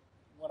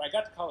 when I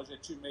got to college, I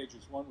had two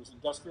majors. One was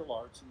industrial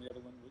arts, and the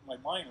other one, my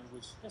minor,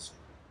 was history.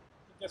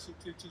 I guess the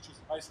two teachers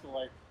in high school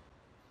I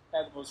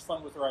had the most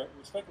fun with, or I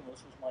respected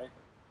most, was my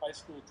high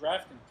school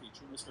drafting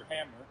teacher, Mr.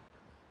 Hamner,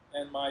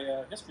 and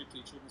my history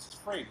teacher, Mrs.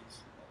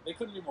 Frades. They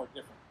couldn't be more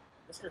different.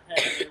 Mr.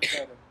 Hamner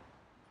had a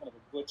kind of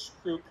a butch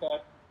crew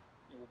cut,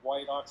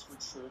 white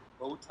Oxford shirt,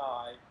 bow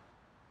tie,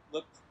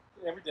 looked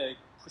every day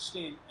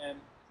pristine, and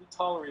he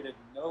tolerated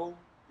no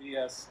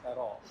BS at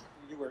all.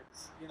 You were,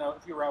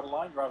 if you were out of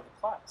line, you were out of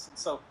the class. And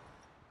so,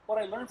 what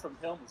I learned from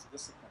him was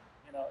discipline.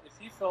 If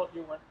he felt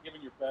you weren't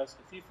giving your best,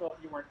 if he felt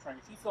you weren't trying,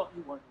 if he felt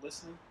you weren't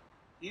listening,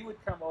 he would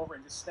come over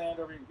and just stand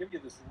over you and give you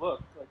this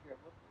look, like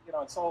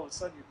it's all of a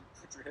sudden you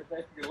put your head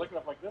back, you're looking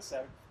up like this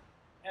at him.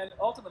 And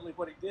ultimately,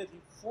 what he did, he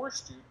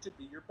forced you to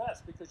be your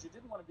best because you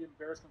didn't want to be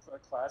embarrassed in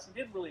front of class. He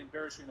didn't really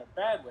embarrass you in a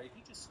bad way.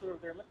 He just stood over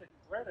there and looked at you,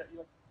 glared at you,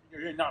 like,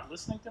 you're not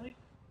listening to me?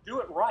 Do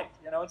it right,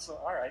 And so,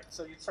 all right,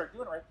 so you start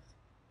doing it right.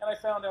 And I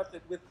found out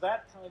that with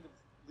that kind of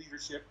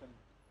leadership and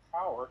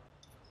power,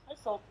 I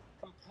felt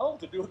compelled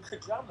to do a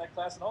good job in that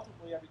class, and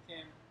ultimately I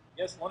became,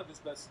 yes, one of his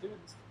best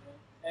students.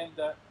 And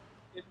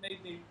it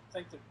made me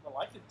think that, well,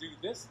 I could do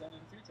this then in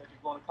the future. I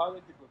could go into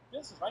college, I could go to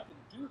business, I can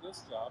do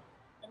this job.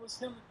 And it was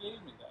him that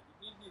gave me that.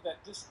 He gave me that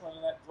discipline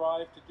and that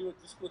drive to do it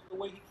just with the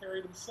way he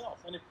carried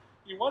himself. And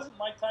he wasn't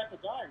my type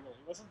of guy, really.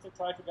 He wasn't the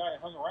type of guy I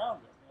hung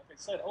around with. Like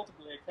I said,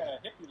 ultimately, I kind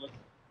of hippie look.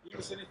 He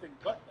was anything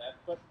but that,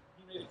 but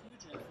he made a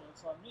huge influence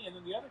on me. And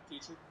then the other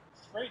teacher,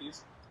 Mrs.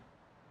 Frades,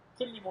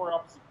 couldn't be more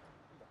opposite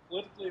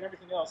politically and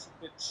everything else,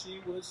 but she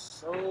was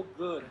so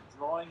good at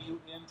drawing you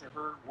into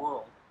her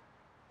world.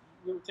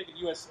 We were taking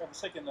I was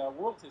taking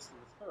world history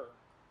with her.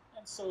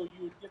 And so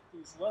you would get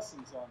these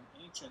lessons on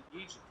ancient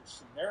Egypt or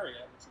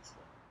Sumeria, which is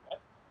what?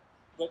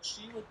 But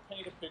she would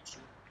paint a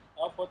picture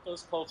of what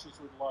those cultures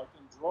would like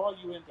and draw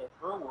you into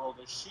her world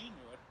as she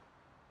knew it.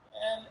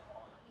 And,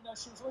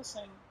 she was always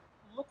saying,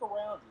 look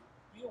around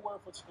you, be aware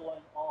of what's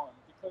going on,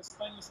 because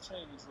things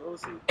change.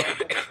 Those who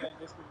don't understand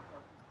history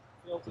or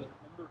fail to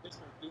remember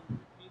history are doomed to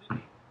repeat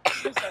it.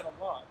 She says that a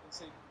lot.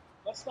 They say,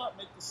 let's not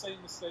make the same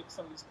mistakes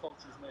some of these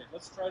cultures made.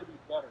 Let's try to be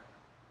better.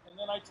 And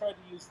then I tried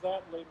to use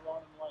that later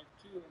on in life,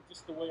 too, and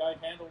just the way I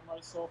handled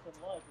myself in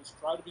life was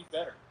try to be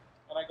better.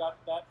 And I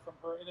got that from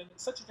her, and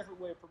it's such a different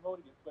way of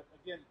promoting it. But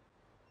again,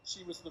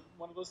 she was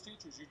one of those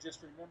teachers you just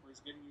remember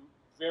is getting you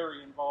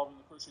very involved in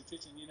the course of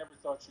teaching. You never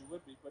thought she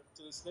would be, but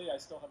to this day, I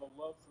still have a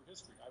love for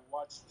history. I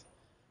watched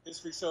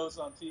history shows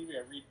on TV.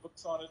 I read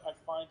books on it. I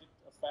find it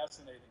a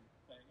fascinating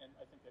thing, and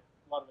I think that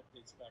a lot of it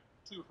dates back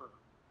to her.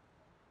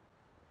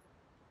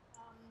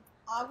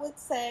 I would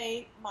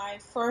say my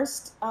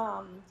first...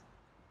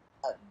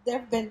 there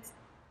have been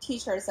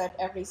teachers at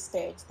every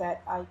stage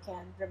that I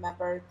can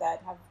remember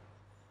that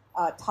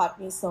have taught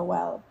me so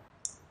well.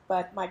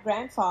 But my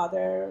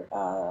grandfather,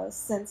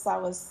 since I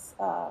was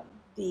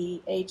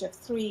the age of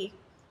 3,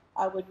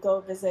 I would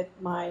go visit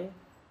my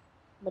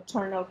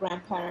maternal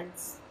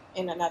grandparents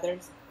in another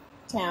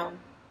town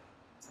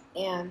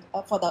and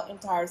for the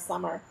entire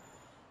summer.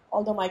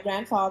 Although my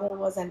grandfather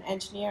was an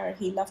engineer,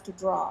 he loved to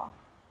draw.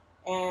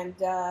 And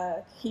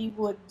he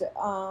would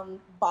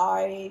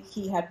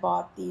he had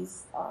bought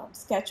these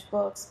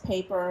sketchbooks,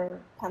 paper,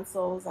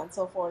 pencils, and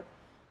so forth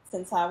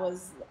since I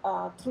was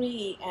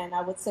 3, and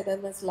I would sit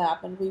in his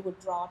lap and we would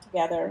draw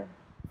together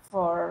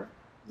for,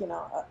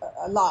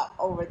 a lot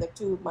over the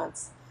 2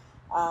 months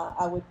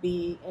I would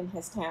be in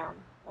his town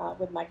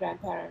with my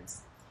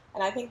grandparents.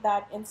 And I think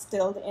that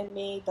instilled in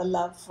me the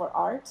love for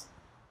art.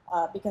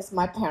 Because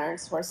my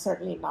parents were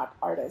certainly not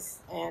artists,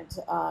 and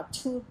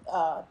till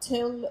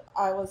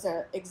I was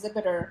an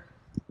exhibitor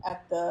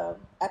at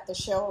the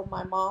show,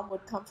 my mom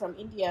would come from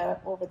India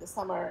over the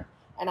summer,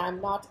 and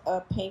I'm not a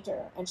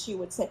painter, and she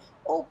would say,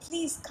 "Oh,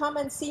 please come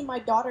and see my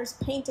daughter's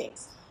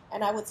paintings,"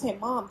 and I would say,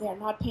 "Mom, they are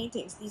not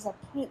paintings; these are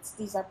prints.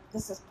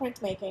 This is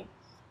printmaking."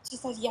 She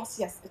says, "Yes,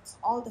 it's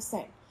all the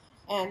same."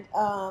 And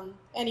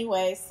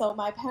anyway, so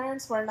my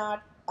parents were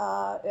not.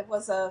 It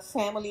was a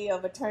family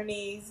of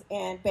attorneys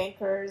and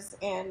bankers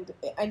and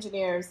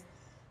engineers,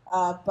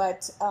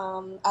 but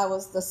I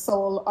was the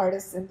sole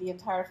artist in the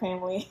entire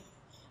family.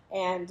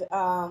 And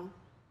I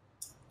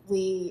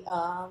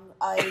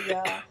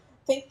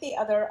think the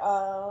other,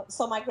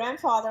 so my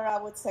grandfather, I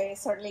would say,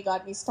 certainly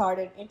got me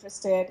started,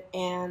 interested,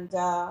 and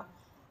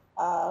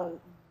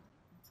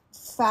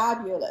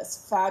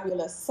fabulous,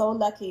 fabulous. So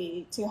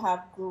lucky to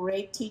have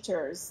great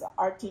teachers,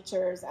 art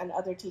teachers and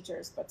other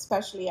teachers, but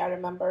especially I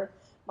remember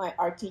my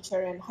art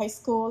teacher in high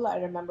school. I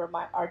remember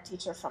my art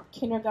teacher from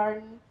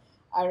kindergarten.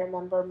 I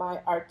remember my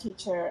art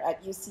teacher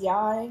at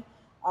UCI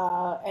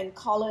and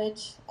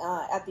college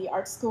at the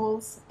art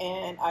schools.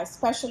 And I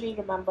especially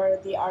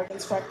remember the art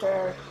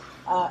instructor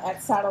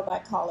at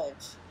Saddleback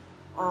College.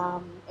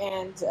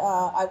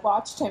 I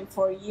watched him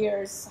for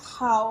years,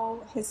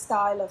 how his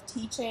style of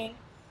teaching,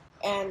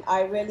 and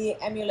I really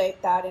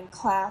emulate that in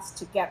class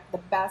to get the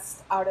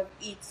best out of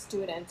each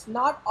student.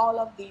 Not all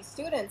of the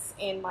students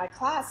in my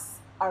class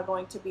are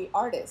going to be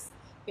artists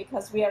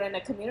because we are in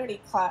a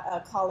community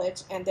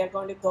college and they're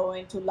going to go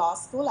into law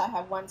school. I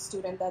have one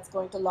student that's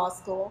going to law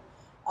school.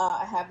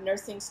 I have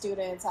nursing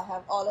students. I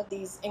have all of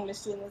these English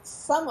students.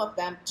 Some of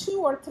them,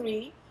 2 or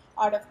 3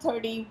 out of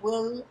 30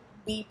 will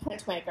be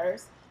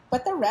printmakers,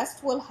 but the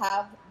rest will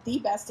have the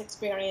best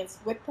experience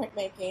with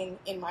printmaking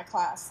in my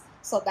class.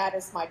 So that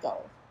is my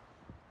goal.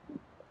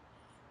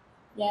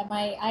 Yeah,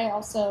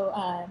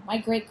 my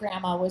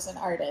great-grandma was an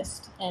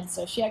artist, and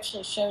so she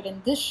actually showed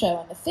in this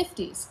show in the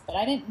 50s, but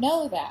I didn't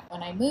know that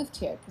when I moved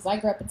here, because I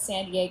grew up in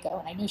San Diego,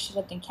 and I knew she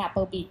lived in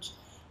Capo Beach,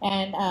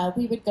 and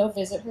we would go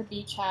visit her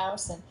beach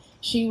house, and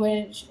she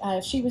was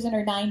in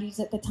her 90s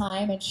at the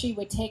time, and she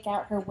would take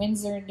out her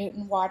Winsor &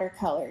 Newton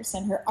watercolors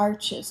and her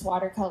Arches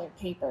watercolor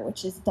paper,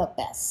 which is the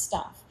best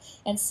stuff,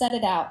 and set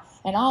it out,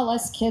 and all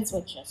us kids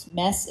would just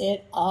mess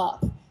it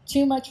up.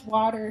 Too much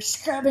water,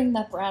 scrubbing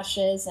the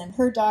brushes, and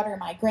her daughter,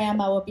 my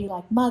grandma, would be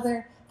like,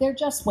 "Mother, they're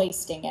just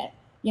wasting it.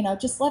 You know,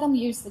 just let them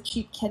use the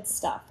cheap kid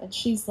stuff." And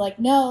she's like,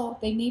 "No,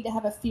 they need to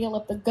have a feel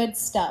of the good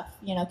stuff,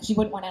 you know, because you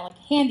wouldn't want to like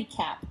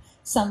handicap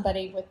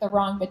somebody with the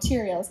wrong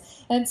materials."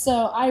 And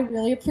so I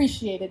really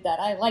appreciated that.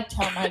 I liked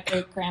how my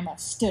great-grandma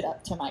stood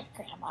up to my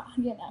grandma,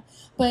 you know.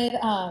 But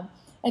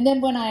and then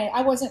when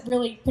I wasn't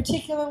really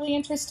particularly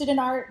interested in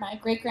art, my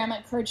great-grandma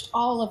encouraged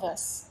all of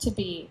us to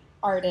be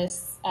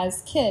artists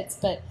as kids,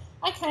 but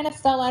I kind of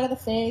fell out of the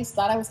phase,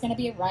 thought I was going to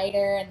be a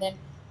writer, and then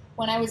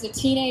when I was a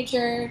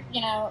teenager,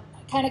 you know,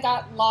 I kind of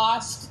got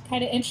lost,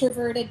 kind of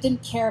introverted,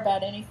 didn't care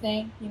about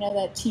anything, you know,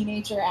 that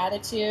teenager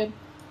attitude.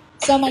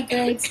 So my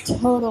grades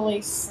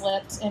totally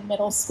slipped in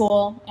middle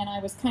school, and I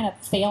was kind of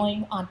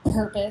failing on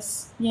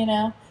purpose, you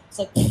know. It's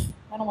like,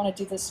 I don't want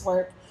to do this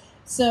work.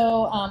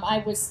 So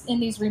I was in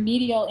these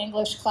remedial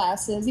English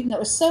classes, even though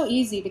it was so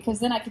easy because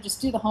then I could just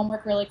do the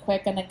homework really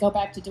quick and then go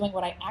back to doing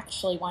what I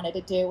actually wanted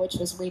to do, which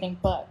was reading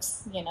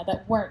books, you know,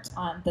 that weren't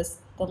on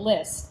the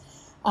list.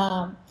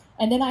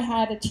 And then I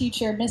had a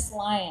teacher, Miss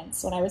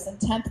Lyons, when I was in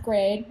 10th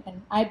grade,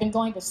 and I'd been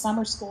going to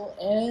summer school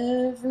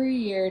every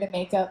year to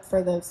make up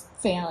for those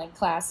failing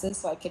classes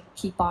so I could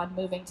keep on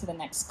moving to the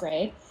next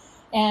grade.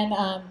 And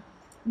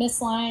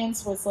Miss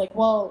Lyons was like,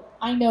 "Well,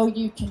 I know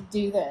you can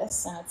do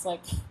this." And it's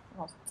like,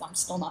 well, I'm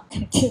still not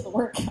going to do the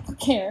work. I don't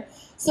care.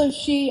 So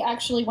she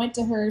actually went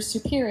to her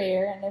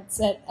superior, and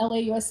it's at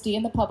LAUSD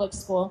in the public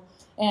school,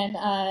 and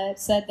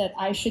said that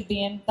I should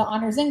be in the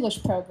honors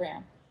English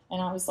program.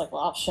 And I was like,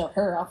 well, I'll show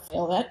her. I'll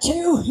feel that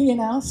too, you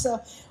know.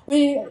 So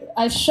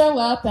I show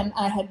up, and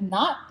I had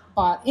not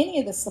bought any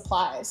of the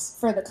supplies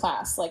for the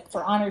class. Like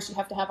for honors, you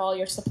have to have all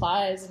your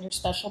supplies and your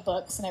special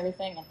books and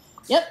everything. And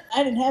yep,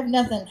 I didn't have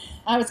nothing.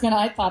 I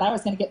thought I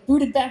was gonna get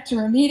booted back to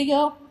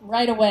remedial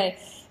right away.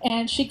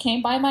 And she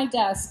came by my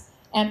desk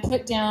and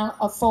put down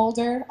a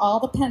folder, all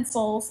the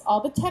pencils,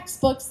 all the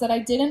textbooks that I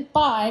didn't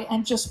buy,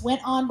 and just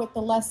went on with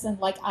the lesson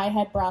like I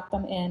had brought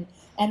them in.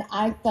 And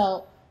I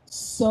felt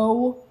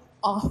so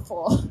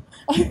awful.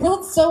 I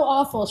felt so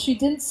awful. She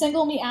didn't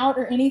single me out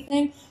or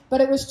anything,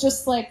 but it was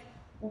just like,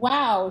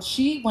 wow,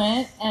 she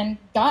went and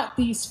got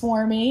these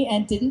for me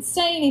and didn't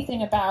say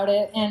anything about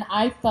it. And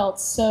I felt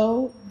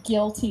so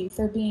guilty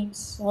for being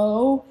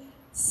so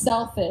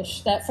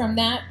selfish that from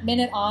that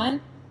minute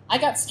on, I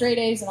got straight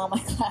A's in all my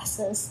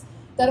classes.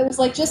 That it was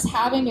like just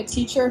having a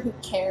teacher who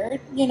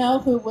cared, you know,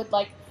 who would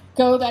like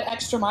go that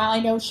extra mile. I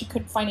know she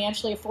couldn't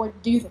financially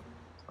afford to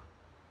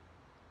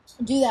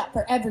do that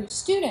for every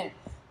student,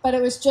 but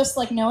it was just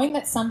like knowing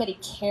that somebody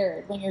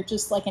cared when you're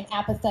just like an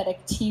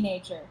apathetic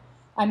teenager.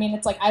 I mean,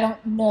 it's like I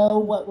don't know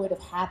what would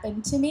have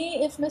happened to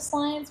me if Miss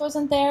Lyons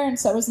wasn't there, and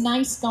so it was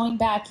nice going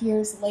back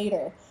years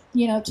later,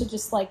 you know, to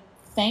just like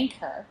thank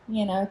her,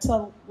 you know,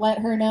 to let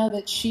her know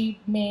that she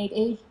made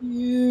a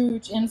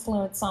huge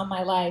influence on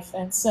my life.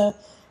 And so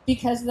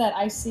because of that,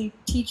 I see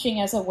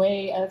teaching as a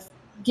way of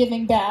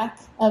giving back,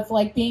 of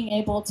like being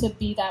able to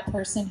be that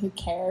person who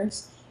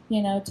cares,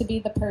 you know, to be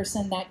the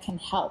person that can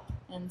help.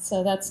 And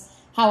so that's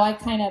how I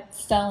kind of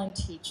fell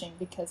into teaching,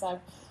 because I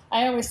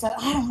always thought,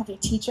 I don't want to be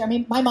a teacher. I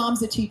mean, my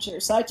mom's a teacher,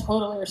 so I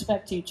totally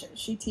respect teachers.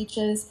 She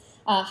teaches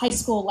high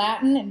school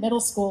Latin and middle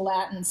school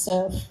Latin,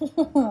 so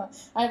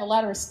I have a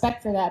lot of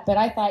respect for that. But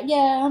I thought,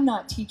 yeah, I'm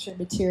not teacher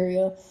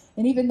material.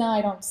 And even though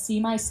I don't see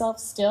myself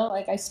still,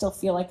 like I still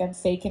feel like I'm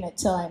faking it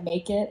till I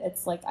make it.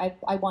 It's like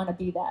I want to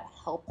be that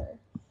helper.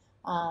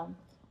 And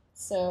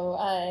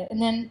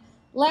then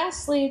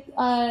lastly,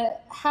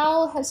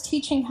 how has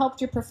teaching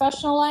helped your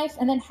professional life?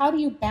 And then how do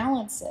you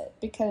balance it?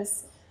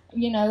 Because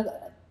you know,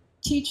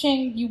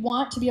 teaching, you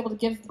want to be able to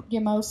give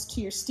your most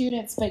to your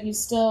students, but you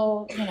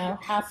still, you know,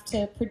 have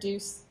to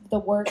produce the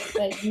work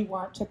that you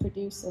want to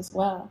produce as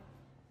well.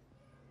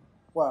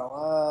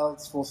 Well,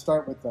 we'll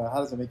start with how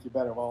does it make you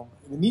better? Well,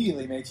 it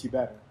immediately makes you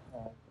better.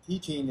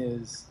 Teaching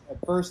is, at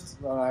first,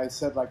 when I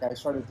said like I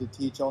started to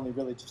teach only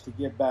really just to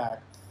give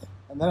back,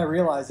 and then I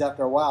realized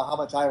after a while how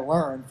much I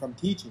learned from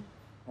teaching.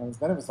 And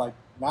then it was like,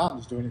 now I'm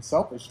just doing it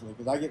selfishly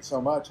because I get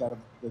so much out of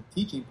the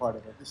teaching part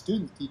of it. The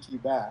students teach you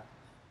back.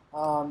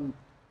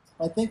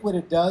 I think what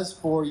it does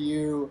for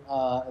you,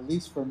 at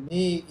least for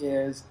me,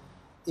 is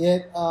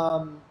it,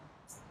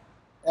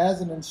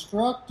 as an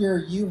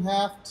instructor, you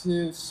have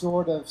to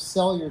sort of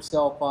sell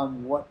yourself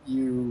on what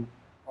you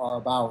are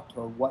about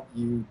or what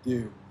you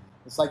do.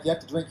 It's like you have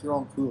to drink your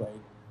own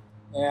Kool-Aid.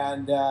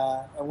 And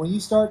when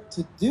you start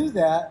to do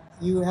that,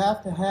 you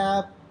have to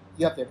have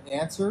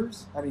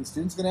answers. I mean,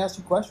 students are going to ask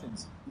you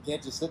questions. You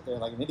can't just sit there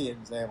like an idiot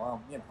and say,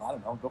 well, you know, I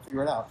don't know, go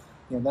figure it out.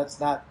 You know, that's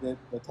not the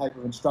type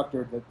of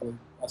instructor that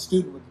a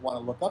student would want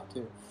to look up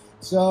to.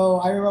 So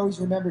I always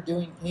remember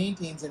doing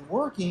paintings and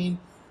working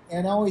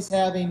and always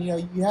having, you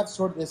know, you have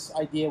sort of this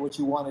idea what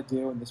you want to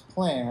do and this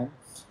plan.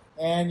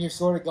 And you're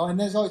sort of going, and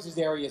there's always these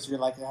areas where you're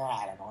like,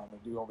 I don't know what I'm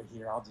going to do over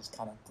here. I'll just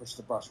kind of push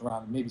the brush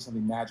around and maybe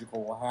something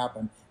magical will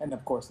happen. And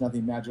of course,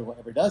 nothing magical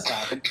ever does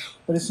happen.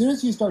 But as soon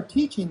as you start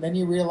teaching, then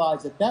you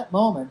realize at that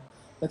moment,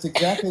 that's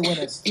exactly when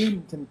a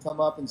student can come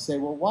up and say,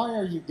 well, why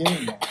are you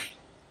doing that?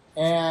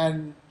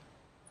 And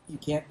you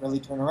can't really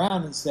turn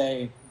around and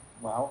say,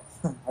 well,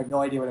 I have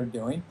no idea what I'm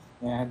doing,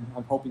 and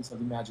I'm hoping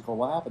something magical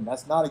will happen.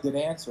 That's not a good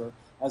answer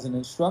as an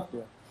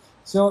instructor.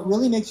 So it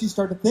really makes you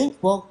start to think,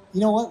 well,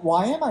 you know what?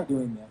 Why am I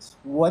doing this?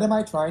 What am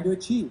I trying to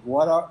achieve?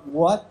 What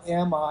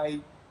am I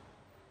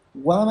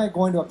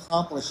going to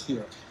accomplish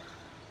here?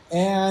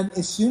 And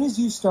as soon as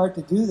you start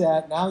to do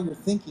that, now you're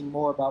thinking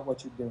more about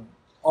what you're doing.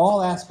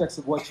 All aspects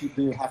of what you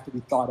do have to be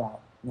thought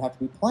out. You have to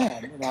be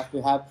planned. You have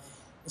to have.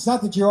 It's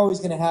not that you're always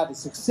going to have a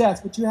success,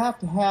 but you have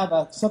to have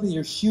something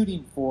you're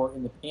shooting for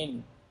in the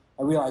painting.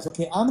 I realize,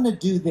 okay, I'm going to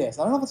do this.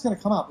 I don't know if it's going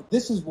to come out, but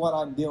this is what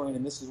I'm doing,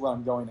 and this is what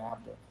I'm going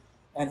after.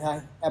 And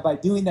by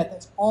doing that,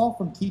 that's all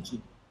from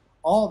teaching.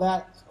 All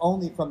that's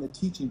only from the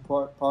teaching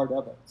part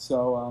of it.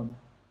 So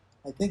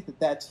I think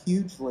that's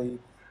hugely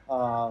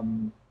a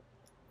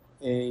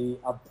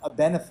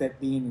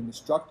benefit being an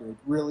instructor. It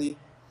really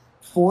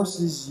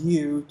forces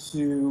you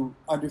to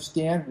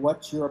understand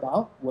what you're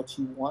about, what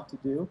you want to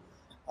do,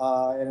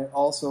 and it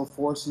also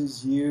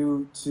forces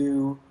you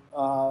to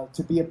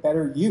be a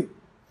better you.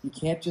 You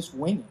can't just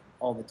wing it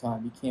all the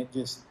time. You can't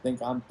just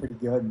think I'm pretty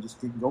good and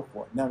just go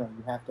for it. No,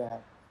 you have to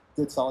have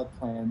good solid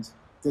plans,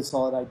 good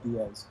solid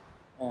ideas,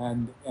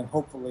 and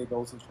hopefully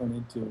those will turn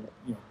into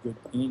good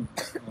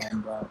paintings.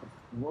 And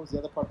what was the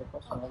other part of the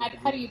question?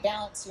 How do you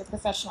balance your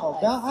professional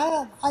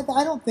life?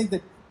 I don't think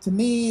that, to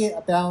me,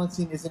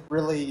 balancing isn't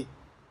really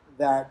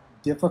that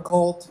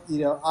difficult.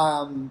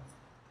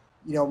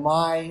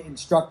 My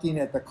instructing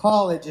at the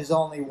college is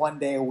only 1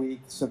 day a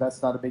week, so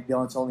that's not a big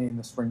deal. It's only in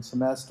the spring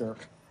semester.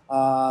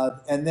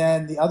 And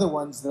then the other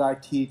ones that I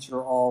teach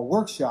are all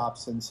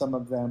workshops, and some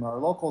of them are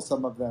local,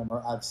 some of them are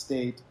out of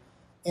state.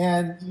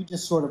 And you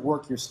just sort of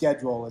work your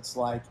schedule. It's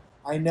like,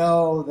 I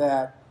know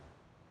that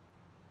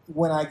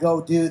when I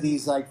go do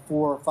these like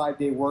 4 or 5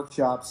 day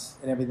workshops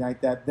and everything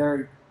like that,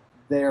 they're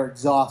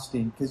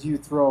exhausting because you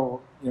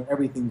throw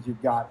everything that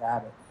you've got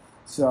at it.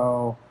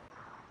 So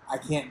I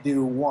can't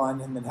do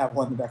one and then have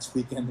one the next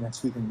weekend, the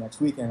next weekend, the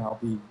next weekend. I'll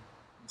be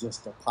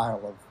just a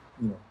pile of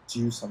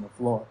juice on the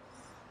floor.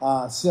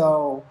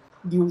 So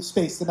you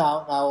space them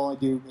out, and I'll only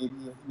do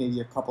maybe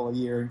a couple a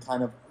year and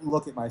kind of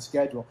look at my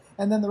schedule.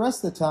 And then the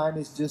rest of the time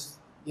is just,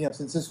 since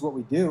this is what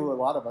we do, a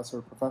lot of us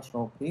are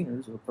professional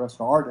painters or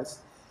professional artists.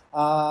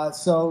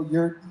 So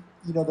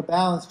the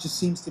balance just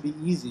seems to be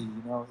easy.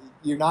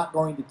 You're not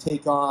going to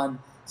take on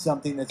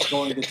something that's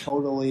going to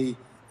totally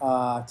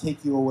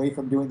take you away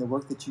from doing the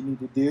work that you need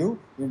to do.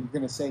 You're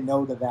going to say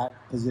no to that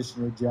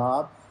position or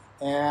job.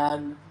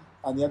 And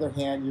on the other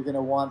hand, you're going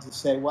to want to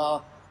say,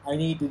 well, I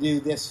need to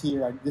do this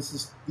here.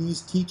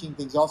 These teaching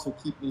things also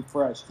keep me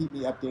fresh, keep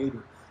me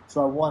updated.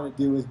 So I want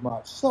to do as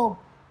much. So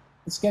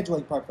the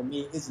scheduling part for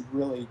me isn't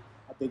really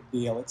a big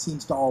deal. It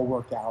seems to all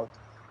work out.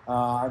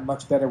 I'm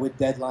much better with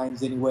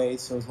deadlines anyway.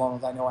 So as long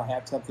as I know I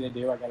have something to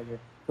do, I got to get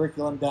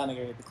curriculum done, I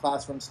got to get the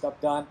classroom stuff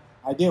done,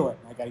 I do it.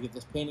 I got to get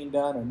this painting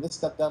done and this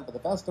stuff done for the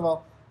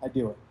festival, I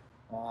do it.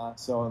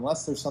 So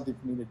unless there's something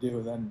for me to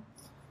do, then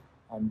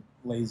I'm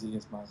lazy,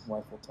 as my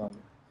wife will tell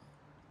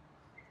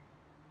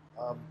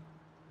you.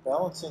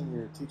 Balancing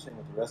your teaching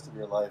with the rest of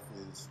your life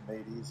is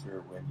made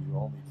easier when you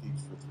only teach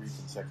for 3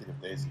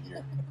 consecutive days a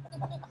year.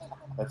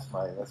 That's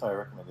my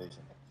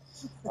recommendation.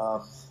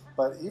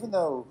 But even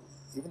though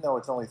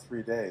it's only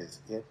 3 days,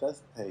 it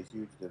does pay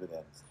huge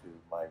dividends to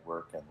my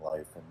work and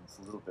life. And it's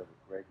a little bit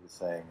what Greg was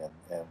saying,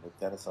 and what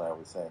Dennis and I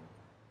were saying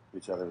to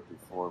each other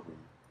before we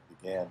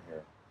began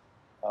here.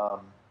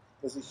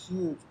 There's a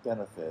huge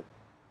benefit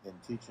in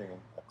teaching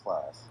a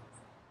class,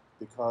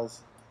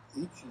 because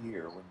each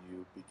year when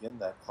you begin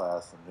that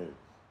class anew,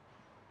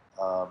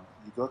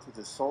 you go through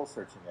this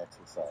soul-searching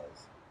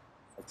exercise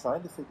of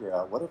trying to figure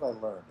out what have I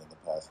learned in the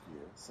past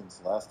year since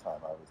the last time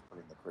I was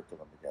putting the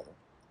curriculum together.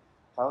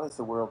 How has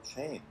the world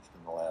changed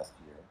in the last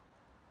year?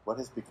 What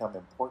has become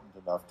important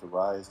enough to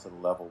rise to the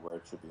level where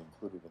it should be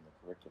included in the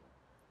curriculum?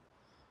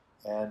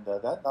 And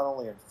that not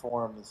only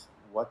informs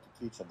what to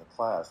teach in the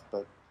class,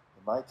 but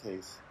in my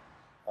case,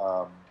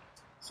 I'm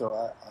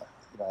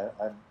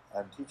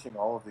teaching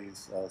all of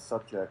these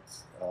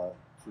subjects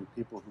to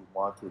people who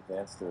want to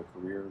advance their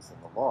careers in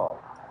the law.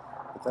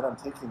 But then I'm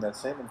taking that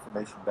same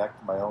information back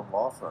to my own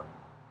law firm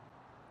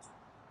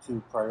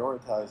to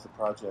prioritize the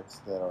projects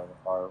that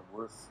are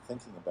worth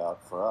thinking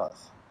about for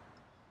us.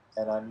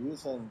 And I'm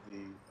using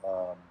the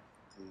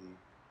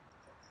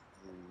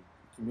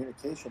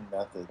communication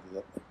method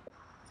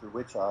through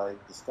which I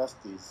discuss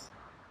these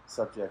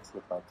subjects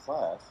with my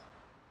class.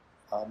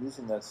 I'm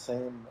using that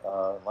same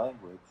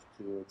language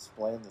to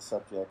explain the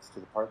subjects to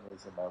the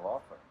partners in my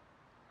law firm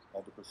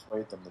and to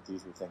persuade them that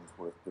these are things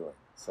worth doing.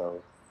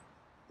 So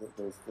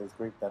there's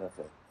great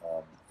benefit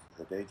to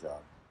the day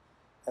job.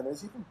 And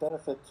there's even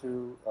benefit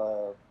to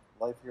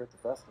life here at the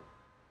festival.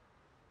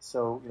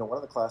 So, one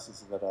of the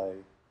classes that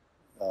I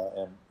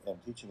am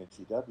teaching at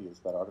GW is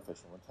about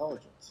artificial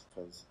intelligence,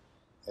 because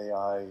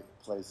AI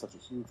plays such a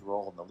huge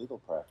role in the legal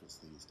practice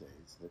these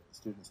days that the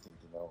students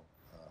need to know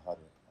how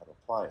to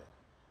apply it.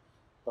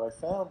 But I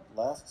found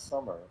last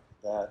summer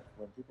that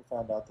when people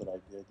found out that I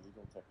did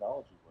legal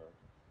technology work,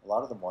 a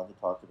lot of them wanted to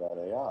talk about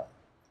AI,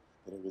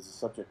 that it was a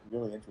subject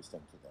really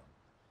interesting to them.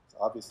 It's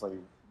obviously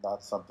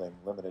not something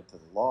limited to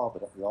the law,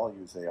 but we all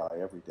use AI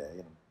every day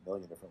in a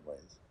million different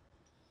ways.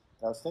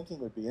 And I was thinking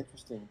it would be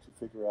interesting to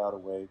figure out a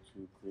way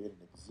to create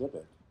an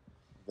exhibit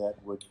that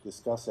would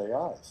discuss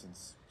AI,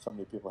 since so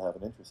many people have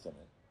an interest in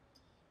it.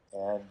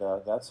 And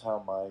that's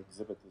how my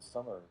exhibit this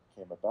summer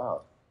came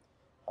about.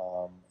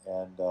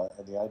 And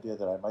the idea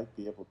that I might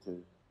be able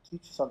to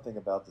teach something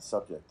about the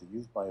subject, to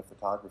use my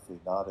photography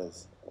not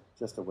as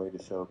just a way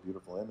to show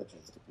beautiful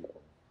images to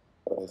people,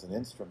 but as an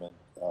instrument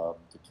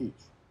to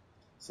teach.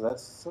 So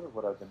that's sort of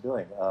what I've been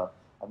doing.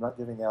 I'm not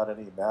giving out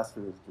any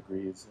master's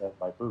degrees at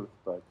my booth,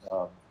 but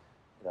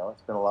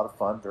it's been a lot of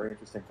fun, very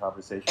interesting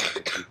conversations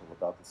with people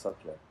about the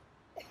subject,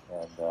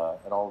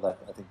 and all of that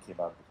I think came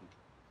out of the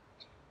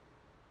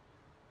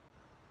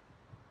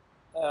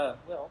teaching.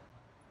 Well,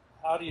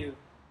 how do you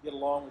get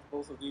along with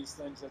both of these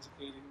things,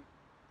 educating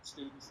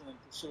students and then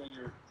pursuing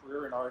your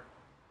career in art?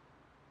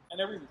 I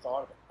never even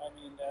thought of it. I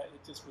mean,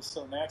 it just was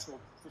so natural.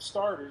 For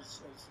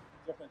starters, as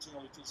Jeff mentioned,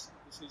 this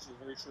teaches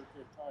a very short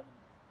period of time, and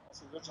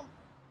also original.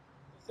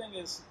 The thing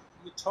is,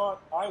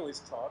 I always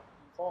taught,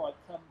 in fall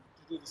I'd come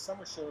to do the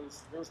summer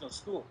shows, there was no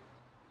school.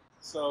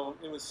 So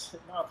it was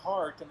not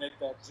hard to make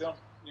that jump,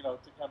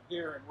 to come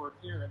here and work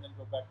here and then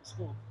go back to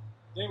school.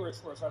 They were, as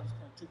far as I was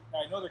concerned,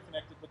 I know they're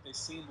connected, but they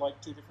seemed like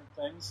two different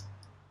things.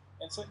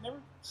 And so it never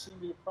seemed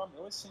to be a problem. It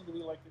always seemed to be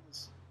like it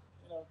was,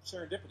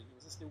 serendipity. It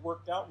was just, it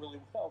worked out really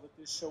well that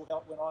this show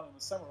went on in the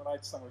summer when I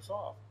had summers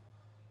off.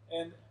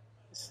 And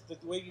the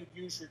way you'd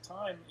use your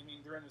time,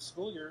 during the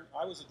school year,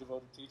 I was a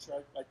devoted teacher.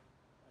 I think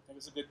I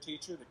was a good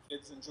teacher. The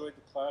kids enjoyed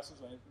the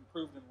classes. I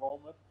improved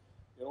enrollment.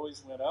 It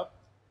always went up.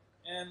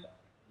 And,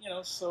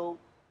 so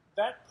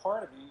that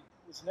part of me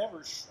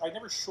I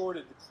never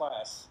shorted the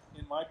class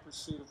in my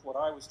pursuit of what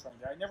I was trying to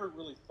do. I never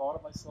really thought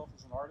of myself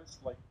as an artist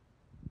like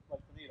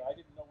Vinita. I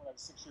didn't know when I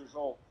was 6 years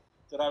old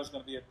that I was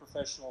going to be a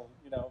professional,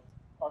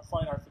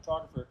 fine art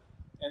photographer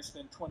and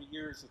spend 20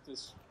 years at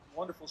this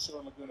wonderful show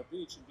in Laguna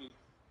Beach and be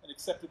an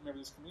accepted member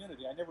of this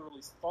community. I never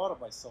really thought of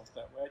myself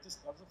that way. I was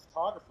a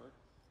photographer,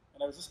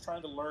 and I was just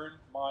trying to learn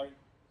my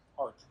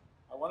art.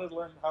 I wanted to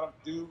learn how to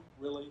do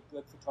really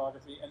good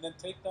photography and then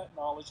take that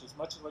knowledge as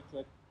much as I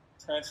could,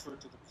 transfer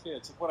it to the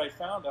kids. And what I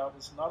found out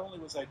was not only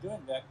was I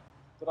doing that,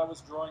 but I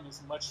was drawing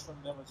as much from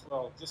them as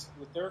well. Just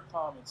with their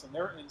comments and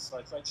their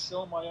insights, I'd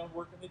show my own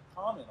work and they'd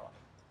comment on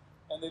it.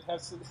 And they'd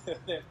have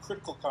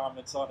critical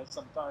comments on it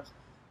sometimes.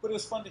 But it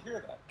was fun to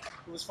hear that.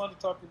 It was fun to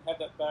talk and have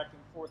that back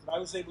and forth. And I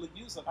was able to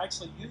use it. I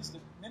actually used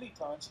it many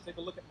times to take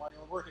a look at my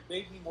own work. It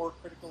made me more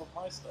critical of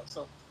my stuff.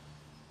 So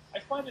I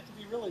find it to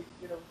be really,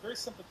 very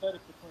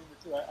sympathetic between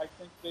the two. I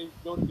think they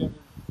go together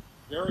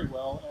very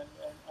well, and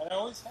I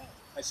always have.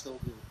 I still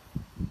do.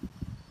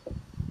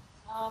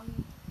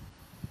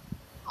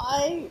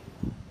 I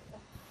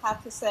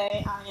have to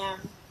say I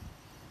am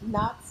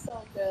not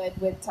so good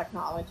with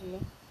technology.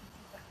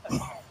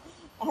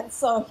 And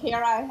so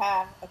here I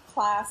have a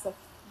class of,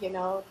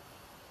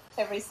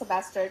 every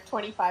semester,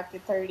 25 to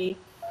 30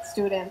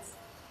 students.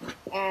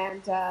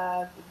 And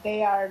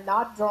they are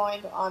not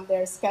drawing on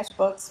their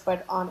sketchbooks,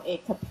 but on a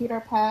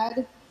computer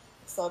pad.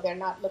 So they're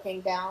not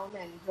looking down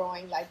and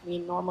drawing like we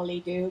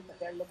normally do, but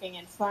they're looking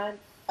in front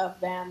of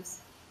them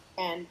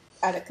and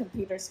at a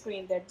computer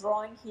screen. They're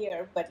drawing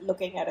here, but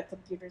looking at a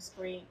computer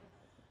screen.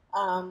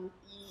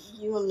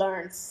 You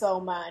learn so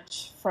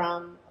much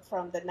from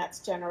the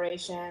next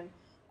generation.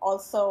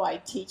 Also, I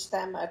teach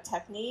them a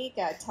technique.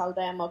 I tell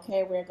them, okay,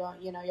 you're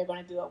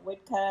going to do a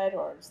woodcut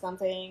or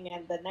something,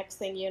 and the next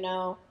thing you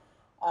know,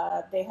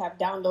 they have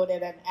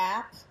downloaded an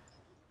app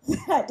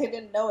that I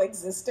didn't know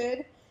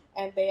existed,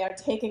 and they are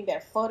taking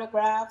their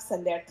photographs,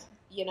 and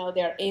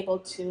they're able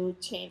to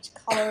change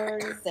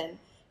colors and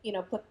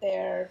put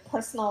their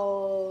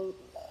personal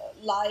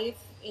life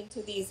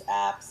into these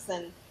apps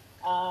and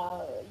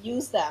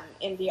use them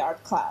in the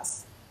art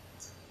class.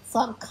 So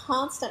I'm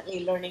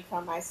constantly learning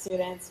from my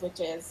students, which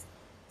is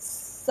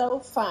so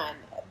fun.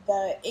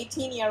 The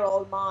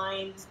 18-year-old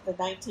mind, the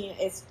 19,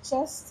 it's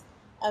just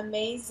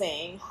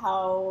amazing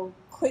how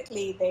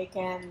quickly they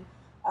can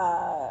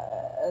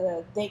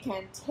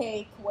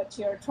take what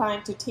you're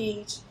trying to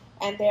teach,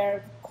 and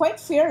they're quite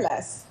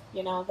fearless.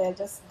 They'll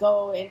just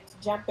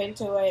jump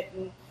into it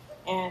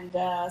and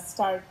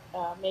start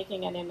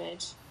making an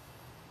image.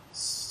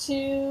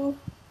 To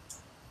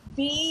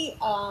be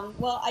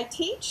well, I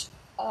teach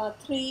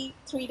three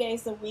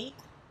days a week,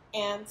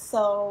 and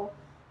so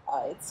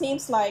it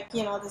seems like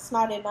that's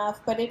not enough,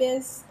 but it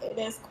is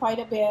quite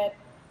a bit.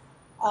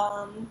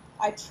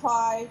 I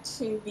try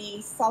to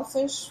be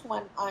selfish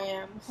when I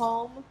am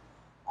home,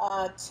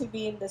 to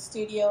be in the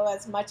studio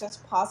as much as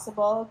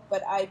possible,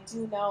 but I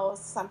do know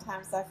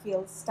sometimes I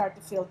start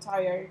to feel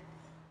tired,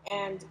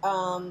 and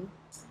uh,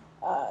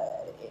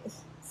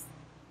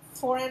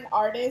 for an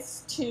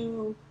artist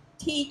to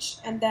teach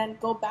and then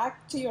go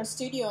back to your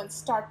studio and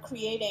start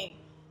creating,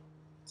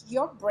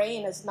 your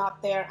brain is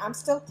not there. I'm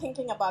still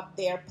thinking about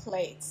their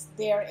plates,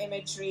 their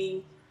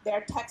imagery.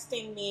 They're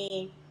texting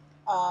me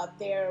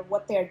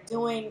what they're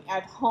doing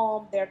at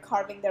home. They're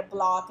carving their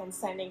block and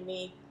sending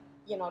me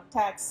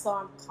text. So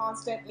I'm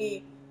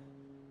constantly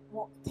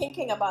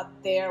thinking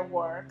about their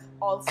work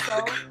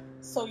also.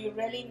 So you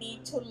really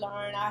need to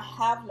learn. I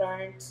have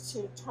learned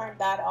to turn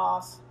that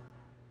off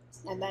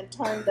and then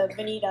turn the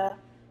Vinita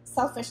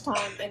selfish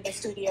time in the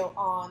studio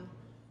on.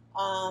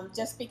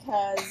 Just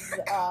because,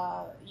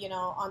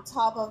 on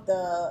top of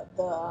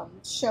the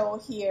show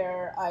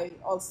here, I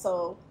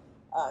also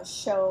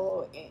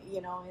show,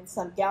 in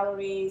some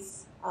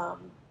galleries,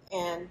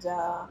 and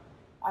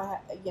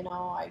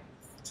I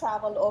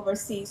travel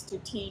overseas to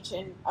teach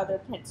in other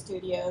print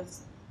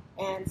studios,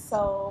 and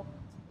so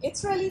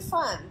it's really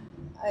fun.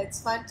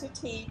 It's fun to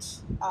teach,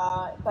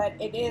 but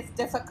it is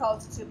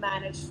difficult to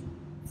manage.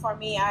 For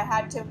me, I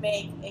had to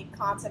make a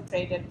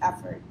concentrated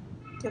effort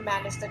to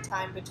manage the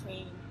time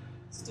between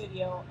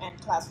studio and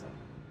classroom.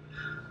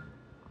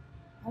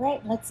 All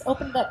right, let's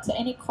open it up to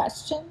any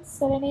questions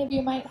that any of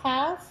you might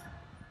have.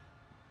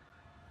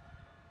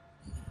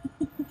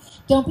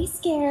 Don't be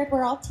scared,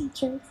 we're all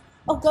teachers.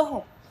 Oh,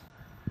 go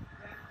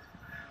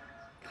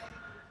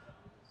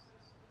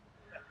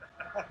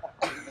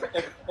ahead.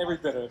 Every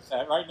bit of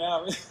that. Right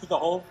now, the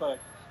whole thing.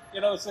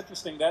 It's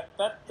interesting. That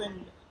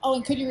thing. Oh,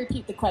 and could you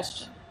repeat the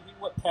question?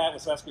 What Pat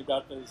was asking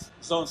about the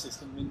zone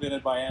system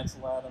invented by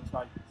Ansel Adams,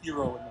 my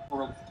hero in the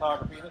world of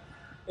photography. And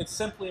it's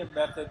simply a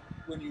method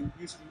when you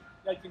used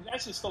to. I can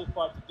actually still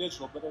apply it to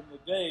digital, but in the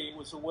day it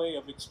was a way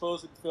of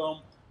exposing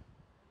film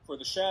for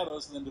the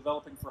shadows and then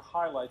developing for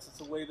highlights.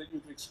 It's a way that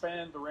you could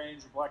expand the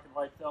range of black and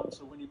white film.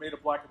 So when you made a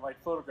black and white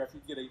photograph,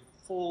 you'd get a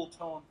full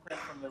tone print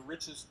from the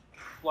richest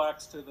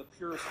blacks to the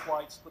purest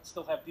whites, but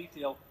still have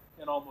detail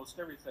in almost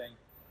everything.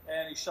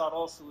 And he shot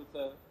also with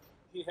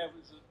he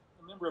was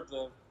a member of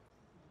the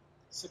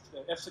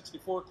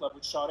F-64 Club,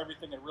 which shot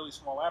everything at a really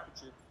small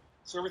aperture.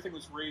 So everything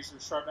was razor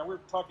sharp. Now we're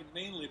talking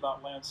mainly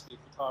about landscape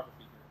photography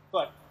here.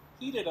 But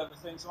he did other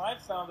things, and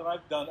I've found that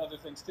I've done other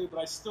things too, but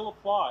I still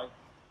apply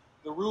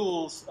the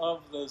rules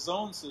of the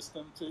zone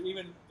system to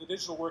even the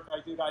digital work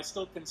I do. I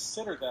still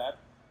consider that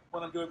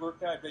when I'm doing work.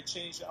 They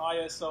change the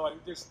ISO.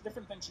 There's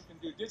different things you can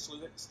do digitally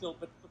that still,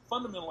 but the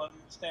fundamental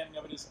understanding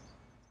of it is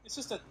it's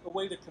just a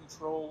way to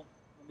control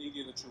the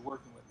media that you're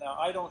working with. Now,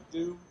 I don't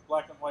do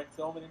black and white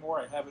film anymore.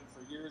 I haven't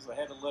for years. I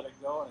had to let it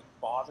go, and it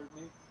bothered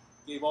me.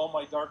 Gave all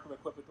my darkroom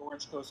equipment to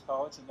Orange Coast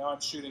College, and now I'm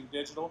shooting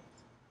digital.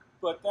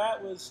 But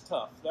that was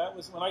tough. That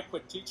was when I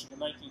quit teaching in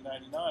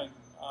 1999.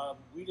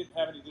 We didn't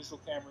have any digital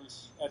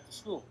cameras at the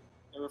school.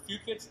 There were a few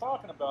kids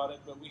talking about it,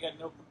 but we had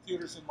no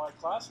computers in my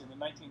classroom in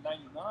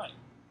 1999.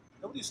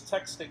 Nobody's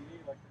texting me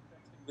like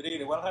they're texting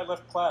Vinita. When I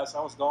left class,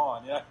 I was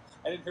gone. I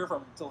didn't hear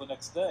from him until the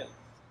next day.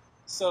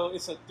 So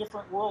it's a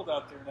different world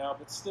out there now,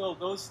 but still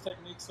those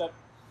techniques,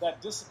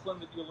 that discipline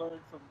that you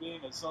learned from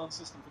being a zone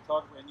system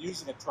photographer and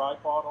using a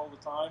tripod all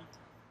the time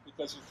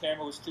because your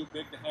camera was too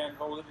big to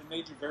handhold it, it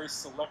made you very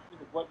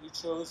selective of what you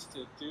chose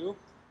to do.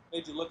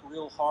 Made you look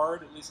real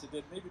hard, at least it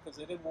did me, because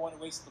I didn't want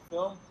to waste the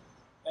film,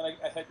 and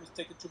I had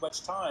taken too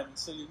much time. And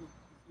so you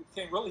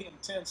became really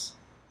intense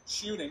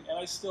shooting, and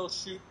I still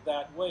shoot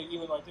that way,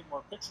 even though I take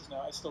more pictures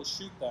now. I still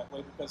shoot that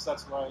way because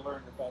that's where I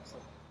learned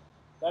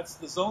that's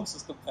the zone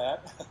system,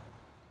 Pat.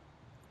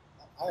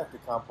 I have to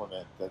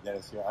compliment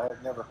Dennis here. I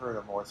have never heard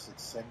a more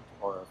succinct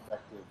or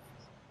effective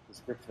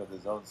description of the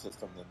zone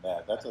system than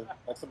that.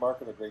 That's the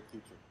mark of a great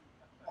teacher.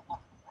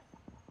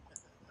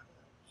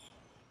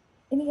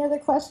 Any other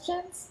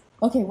questions?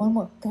 Okay, one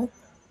more. Go.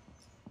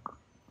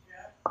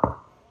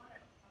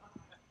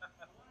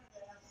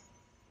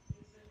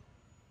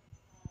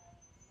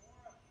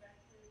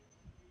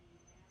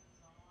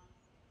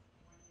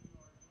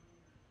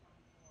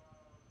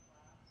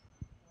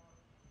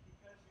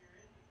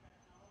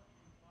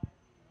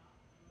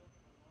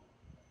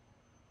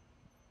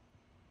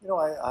 You know,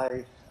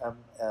 I am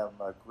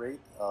a great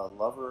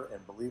lover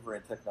and believer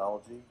in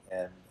technology,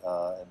 and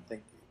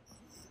think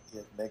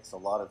it makes a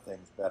lot of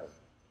things better,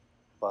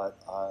 but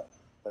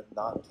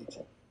not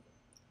teaching.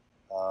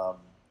 Um,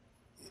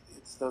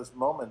 it's those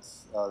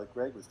moments that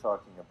Greg was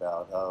talking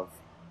about of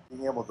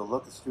being able to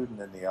look a student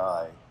in the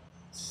eye,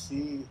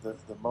 see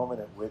the moment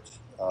at which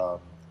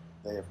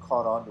they have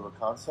caught on to a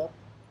concept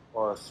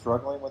or are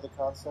struggling with a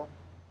concept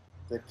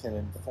that can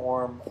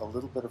inform a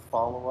little bit of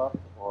follow-up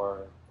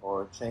or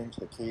change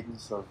the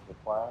cadence of the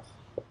class,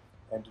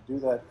 and to do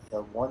that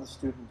one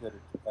student at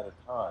a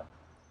time.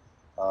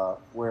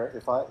 Where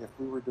if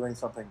we were doing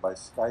something by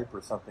Skype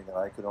or something and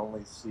I could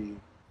only see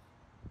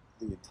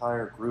the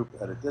entire group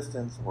at a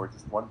distance or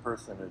just one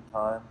person at a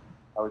time,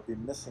 I would be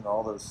missing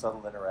all those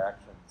subtle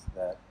interactions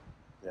that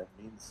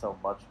mean so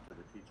much to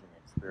the teaching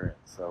experience.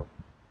 So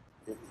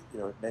it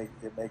may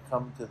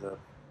come to the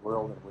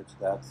world in which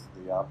that's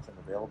the option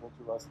available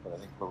to us, but I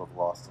think we'll have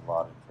lost a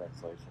lot in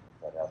translation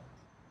if that happens.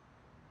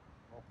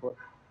 Well put.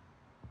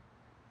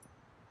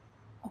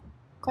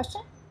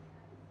 Question?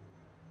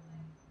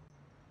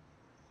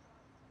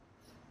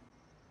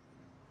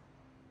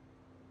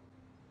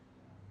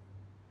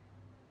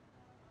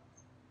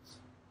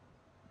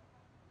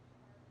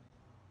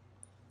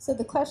 So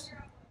the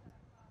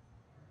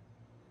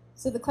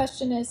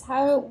question is,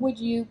 how would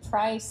you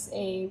price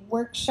a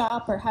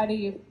workshop, or how do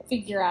you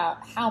figure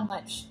out how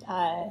much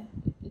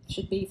it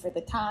should be for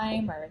the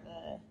time or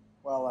the?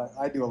 Well,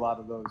 I do a lot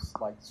of those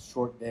like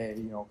short day,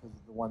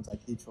 because the ones I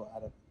teach are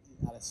out of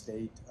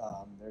state.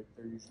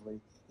 They're usually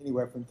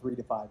anywhere from 3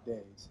 to 5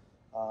 days.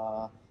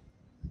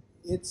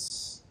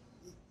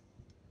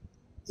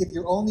 If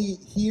you're only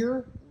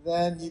here,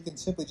 then you can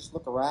simply just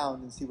look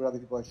around and see what other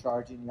people are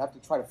charging. You have to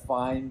try to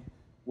find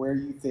where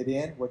you fit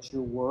in, what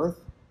you're worth.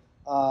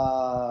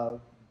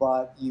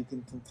 But you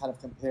can kind of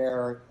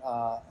compare,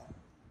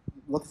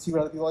 look and see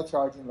what other people are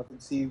charging, look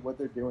and see what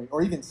they're doing,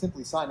 or even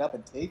simply sign up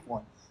and take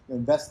one.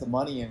 Invest the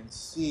money in and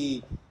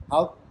see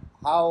how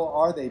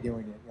are they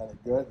doing it. Are they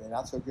good? Are they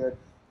not so good?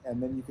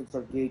 And then you can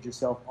sort of gauge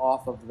yourself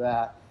off of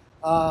that.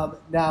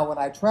 Now, when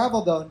I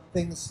travel, though,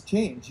 things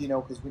change,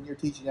 because when you're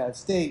teaching out of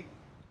state,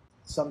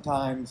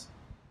 sometimes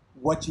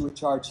what you would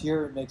charge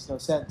here makes no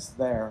sense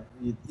there.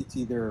 It's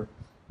either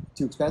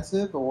too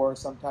expensive, or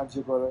sometimes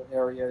you'll go to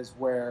areas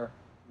where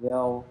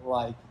they'll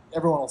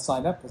everyone will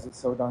sign up because it's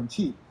so darn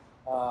cheap.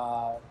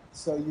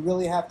 So you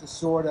really have to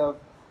sort of,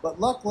 but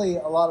luckily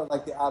a lot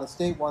of the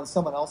out-of-state ones,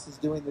 someone else is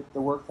doing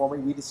the work for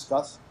me. We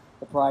discuss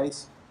the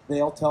price.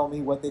 They'll tell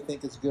me what they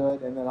think is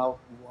good, and then I'll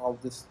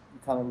just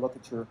kind of look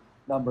at your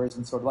numbers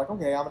and sort of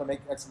okay, I'm going to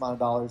make X amount of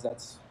dollars.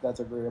 That's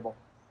agreeable,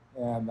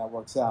 and that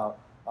works out.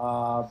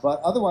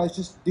 But otherwise,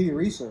 just do your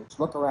research,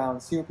 look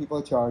around, see what people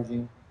are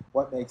charging,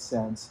 what makes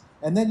sense.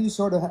 And then you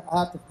sort of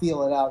have to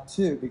feel it out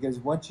too, because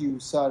once you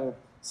sort of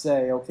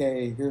say,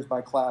 okay, here's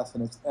my class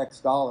and it's X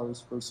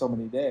dollars for so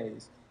many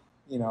days,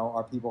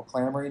 are people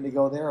clamoring to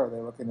go there? Or are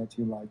they looking at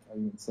you like, are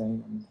you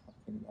insane? I'm not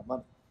paying that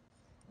money.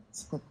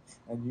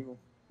 And you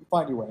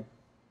find your way.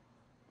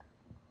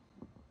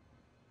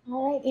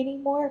 All right, any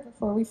more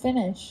before we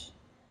finish?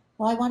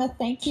 Well, I want to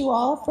thank you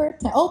all for,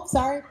 oh,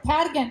 sorry,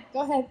 Pat again,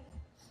 go ahead.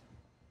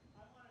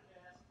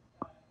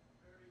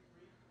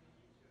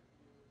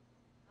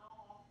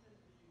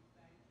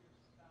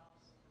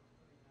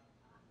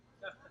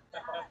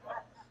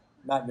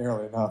 Not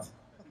nearly enough.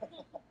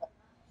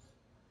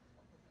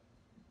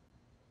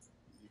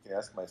 You can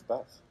ask my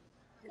spouse.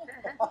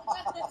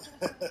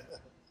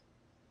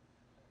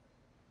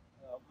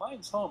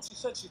 Mine's home. She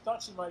said she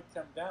thought she might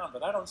come down,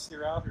 but I don't see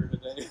her out here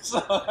today,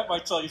 so I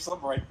might tell you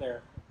something right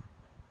there.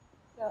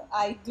 So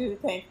I do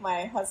thank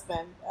my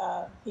husband.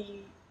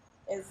 He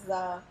is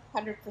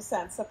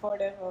 100%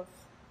 supportive of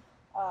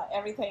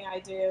everything I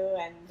do,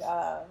 and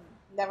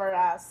never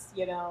asks,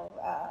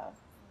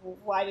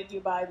 why did you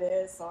buy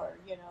this, or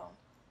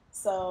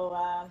So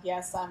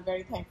yes, I'm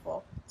very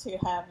thankful to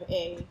have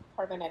a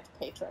permanent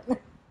patron.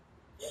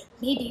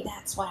 Maybe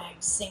that's why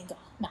I'm single.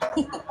 No.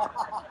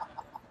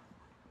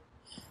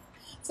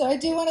 So I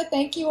do want to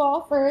thank you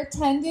all for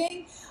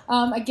attending.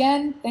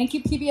 Again, thank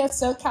you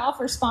PBS SoCal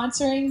for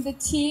sponsoring the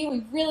tea.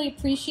 We really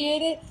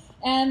appreciate it.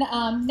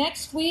 And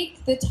next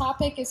week, the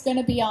topic is going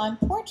to be on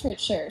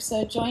portraiture.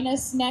 So join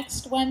us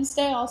next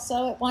Wednesday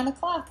also at 1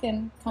 o'clock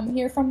and come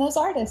hear from those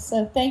artists.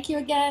 So thank you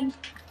again.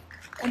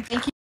 And thank you.